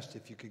 it's best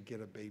if you could get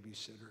a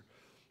babysitter.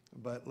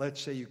 But let's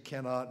say you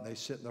cannot and they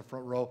sit in the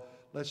front row.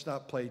 Let's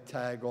not play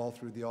tag all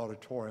through the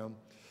auditorium.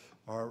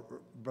 Our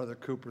Brother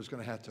Cooper is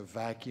going to have to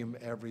vacuum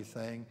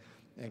everything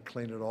and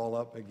clean it all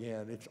up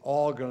again. It's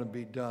all going to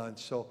be done.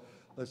 So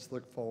let's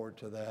look forward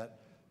to that.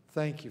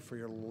 Thank you for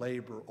your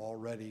labor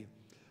already.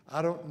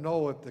 I don't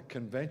know if the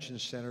convention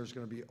center is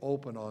going to be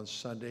open on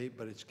Sunday,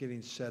 but it's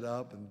getting set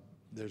up and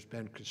there's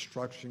been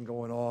construction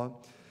going on.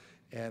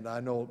 And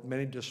I know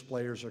many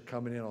displayers are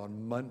coming in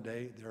on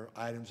Monday. Their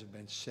items have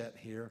been set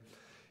here.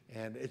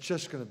 And it's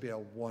just going to be a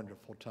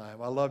wonderful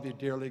time. I love you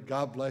dearly.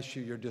 God bless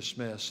you. You're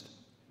dismissed.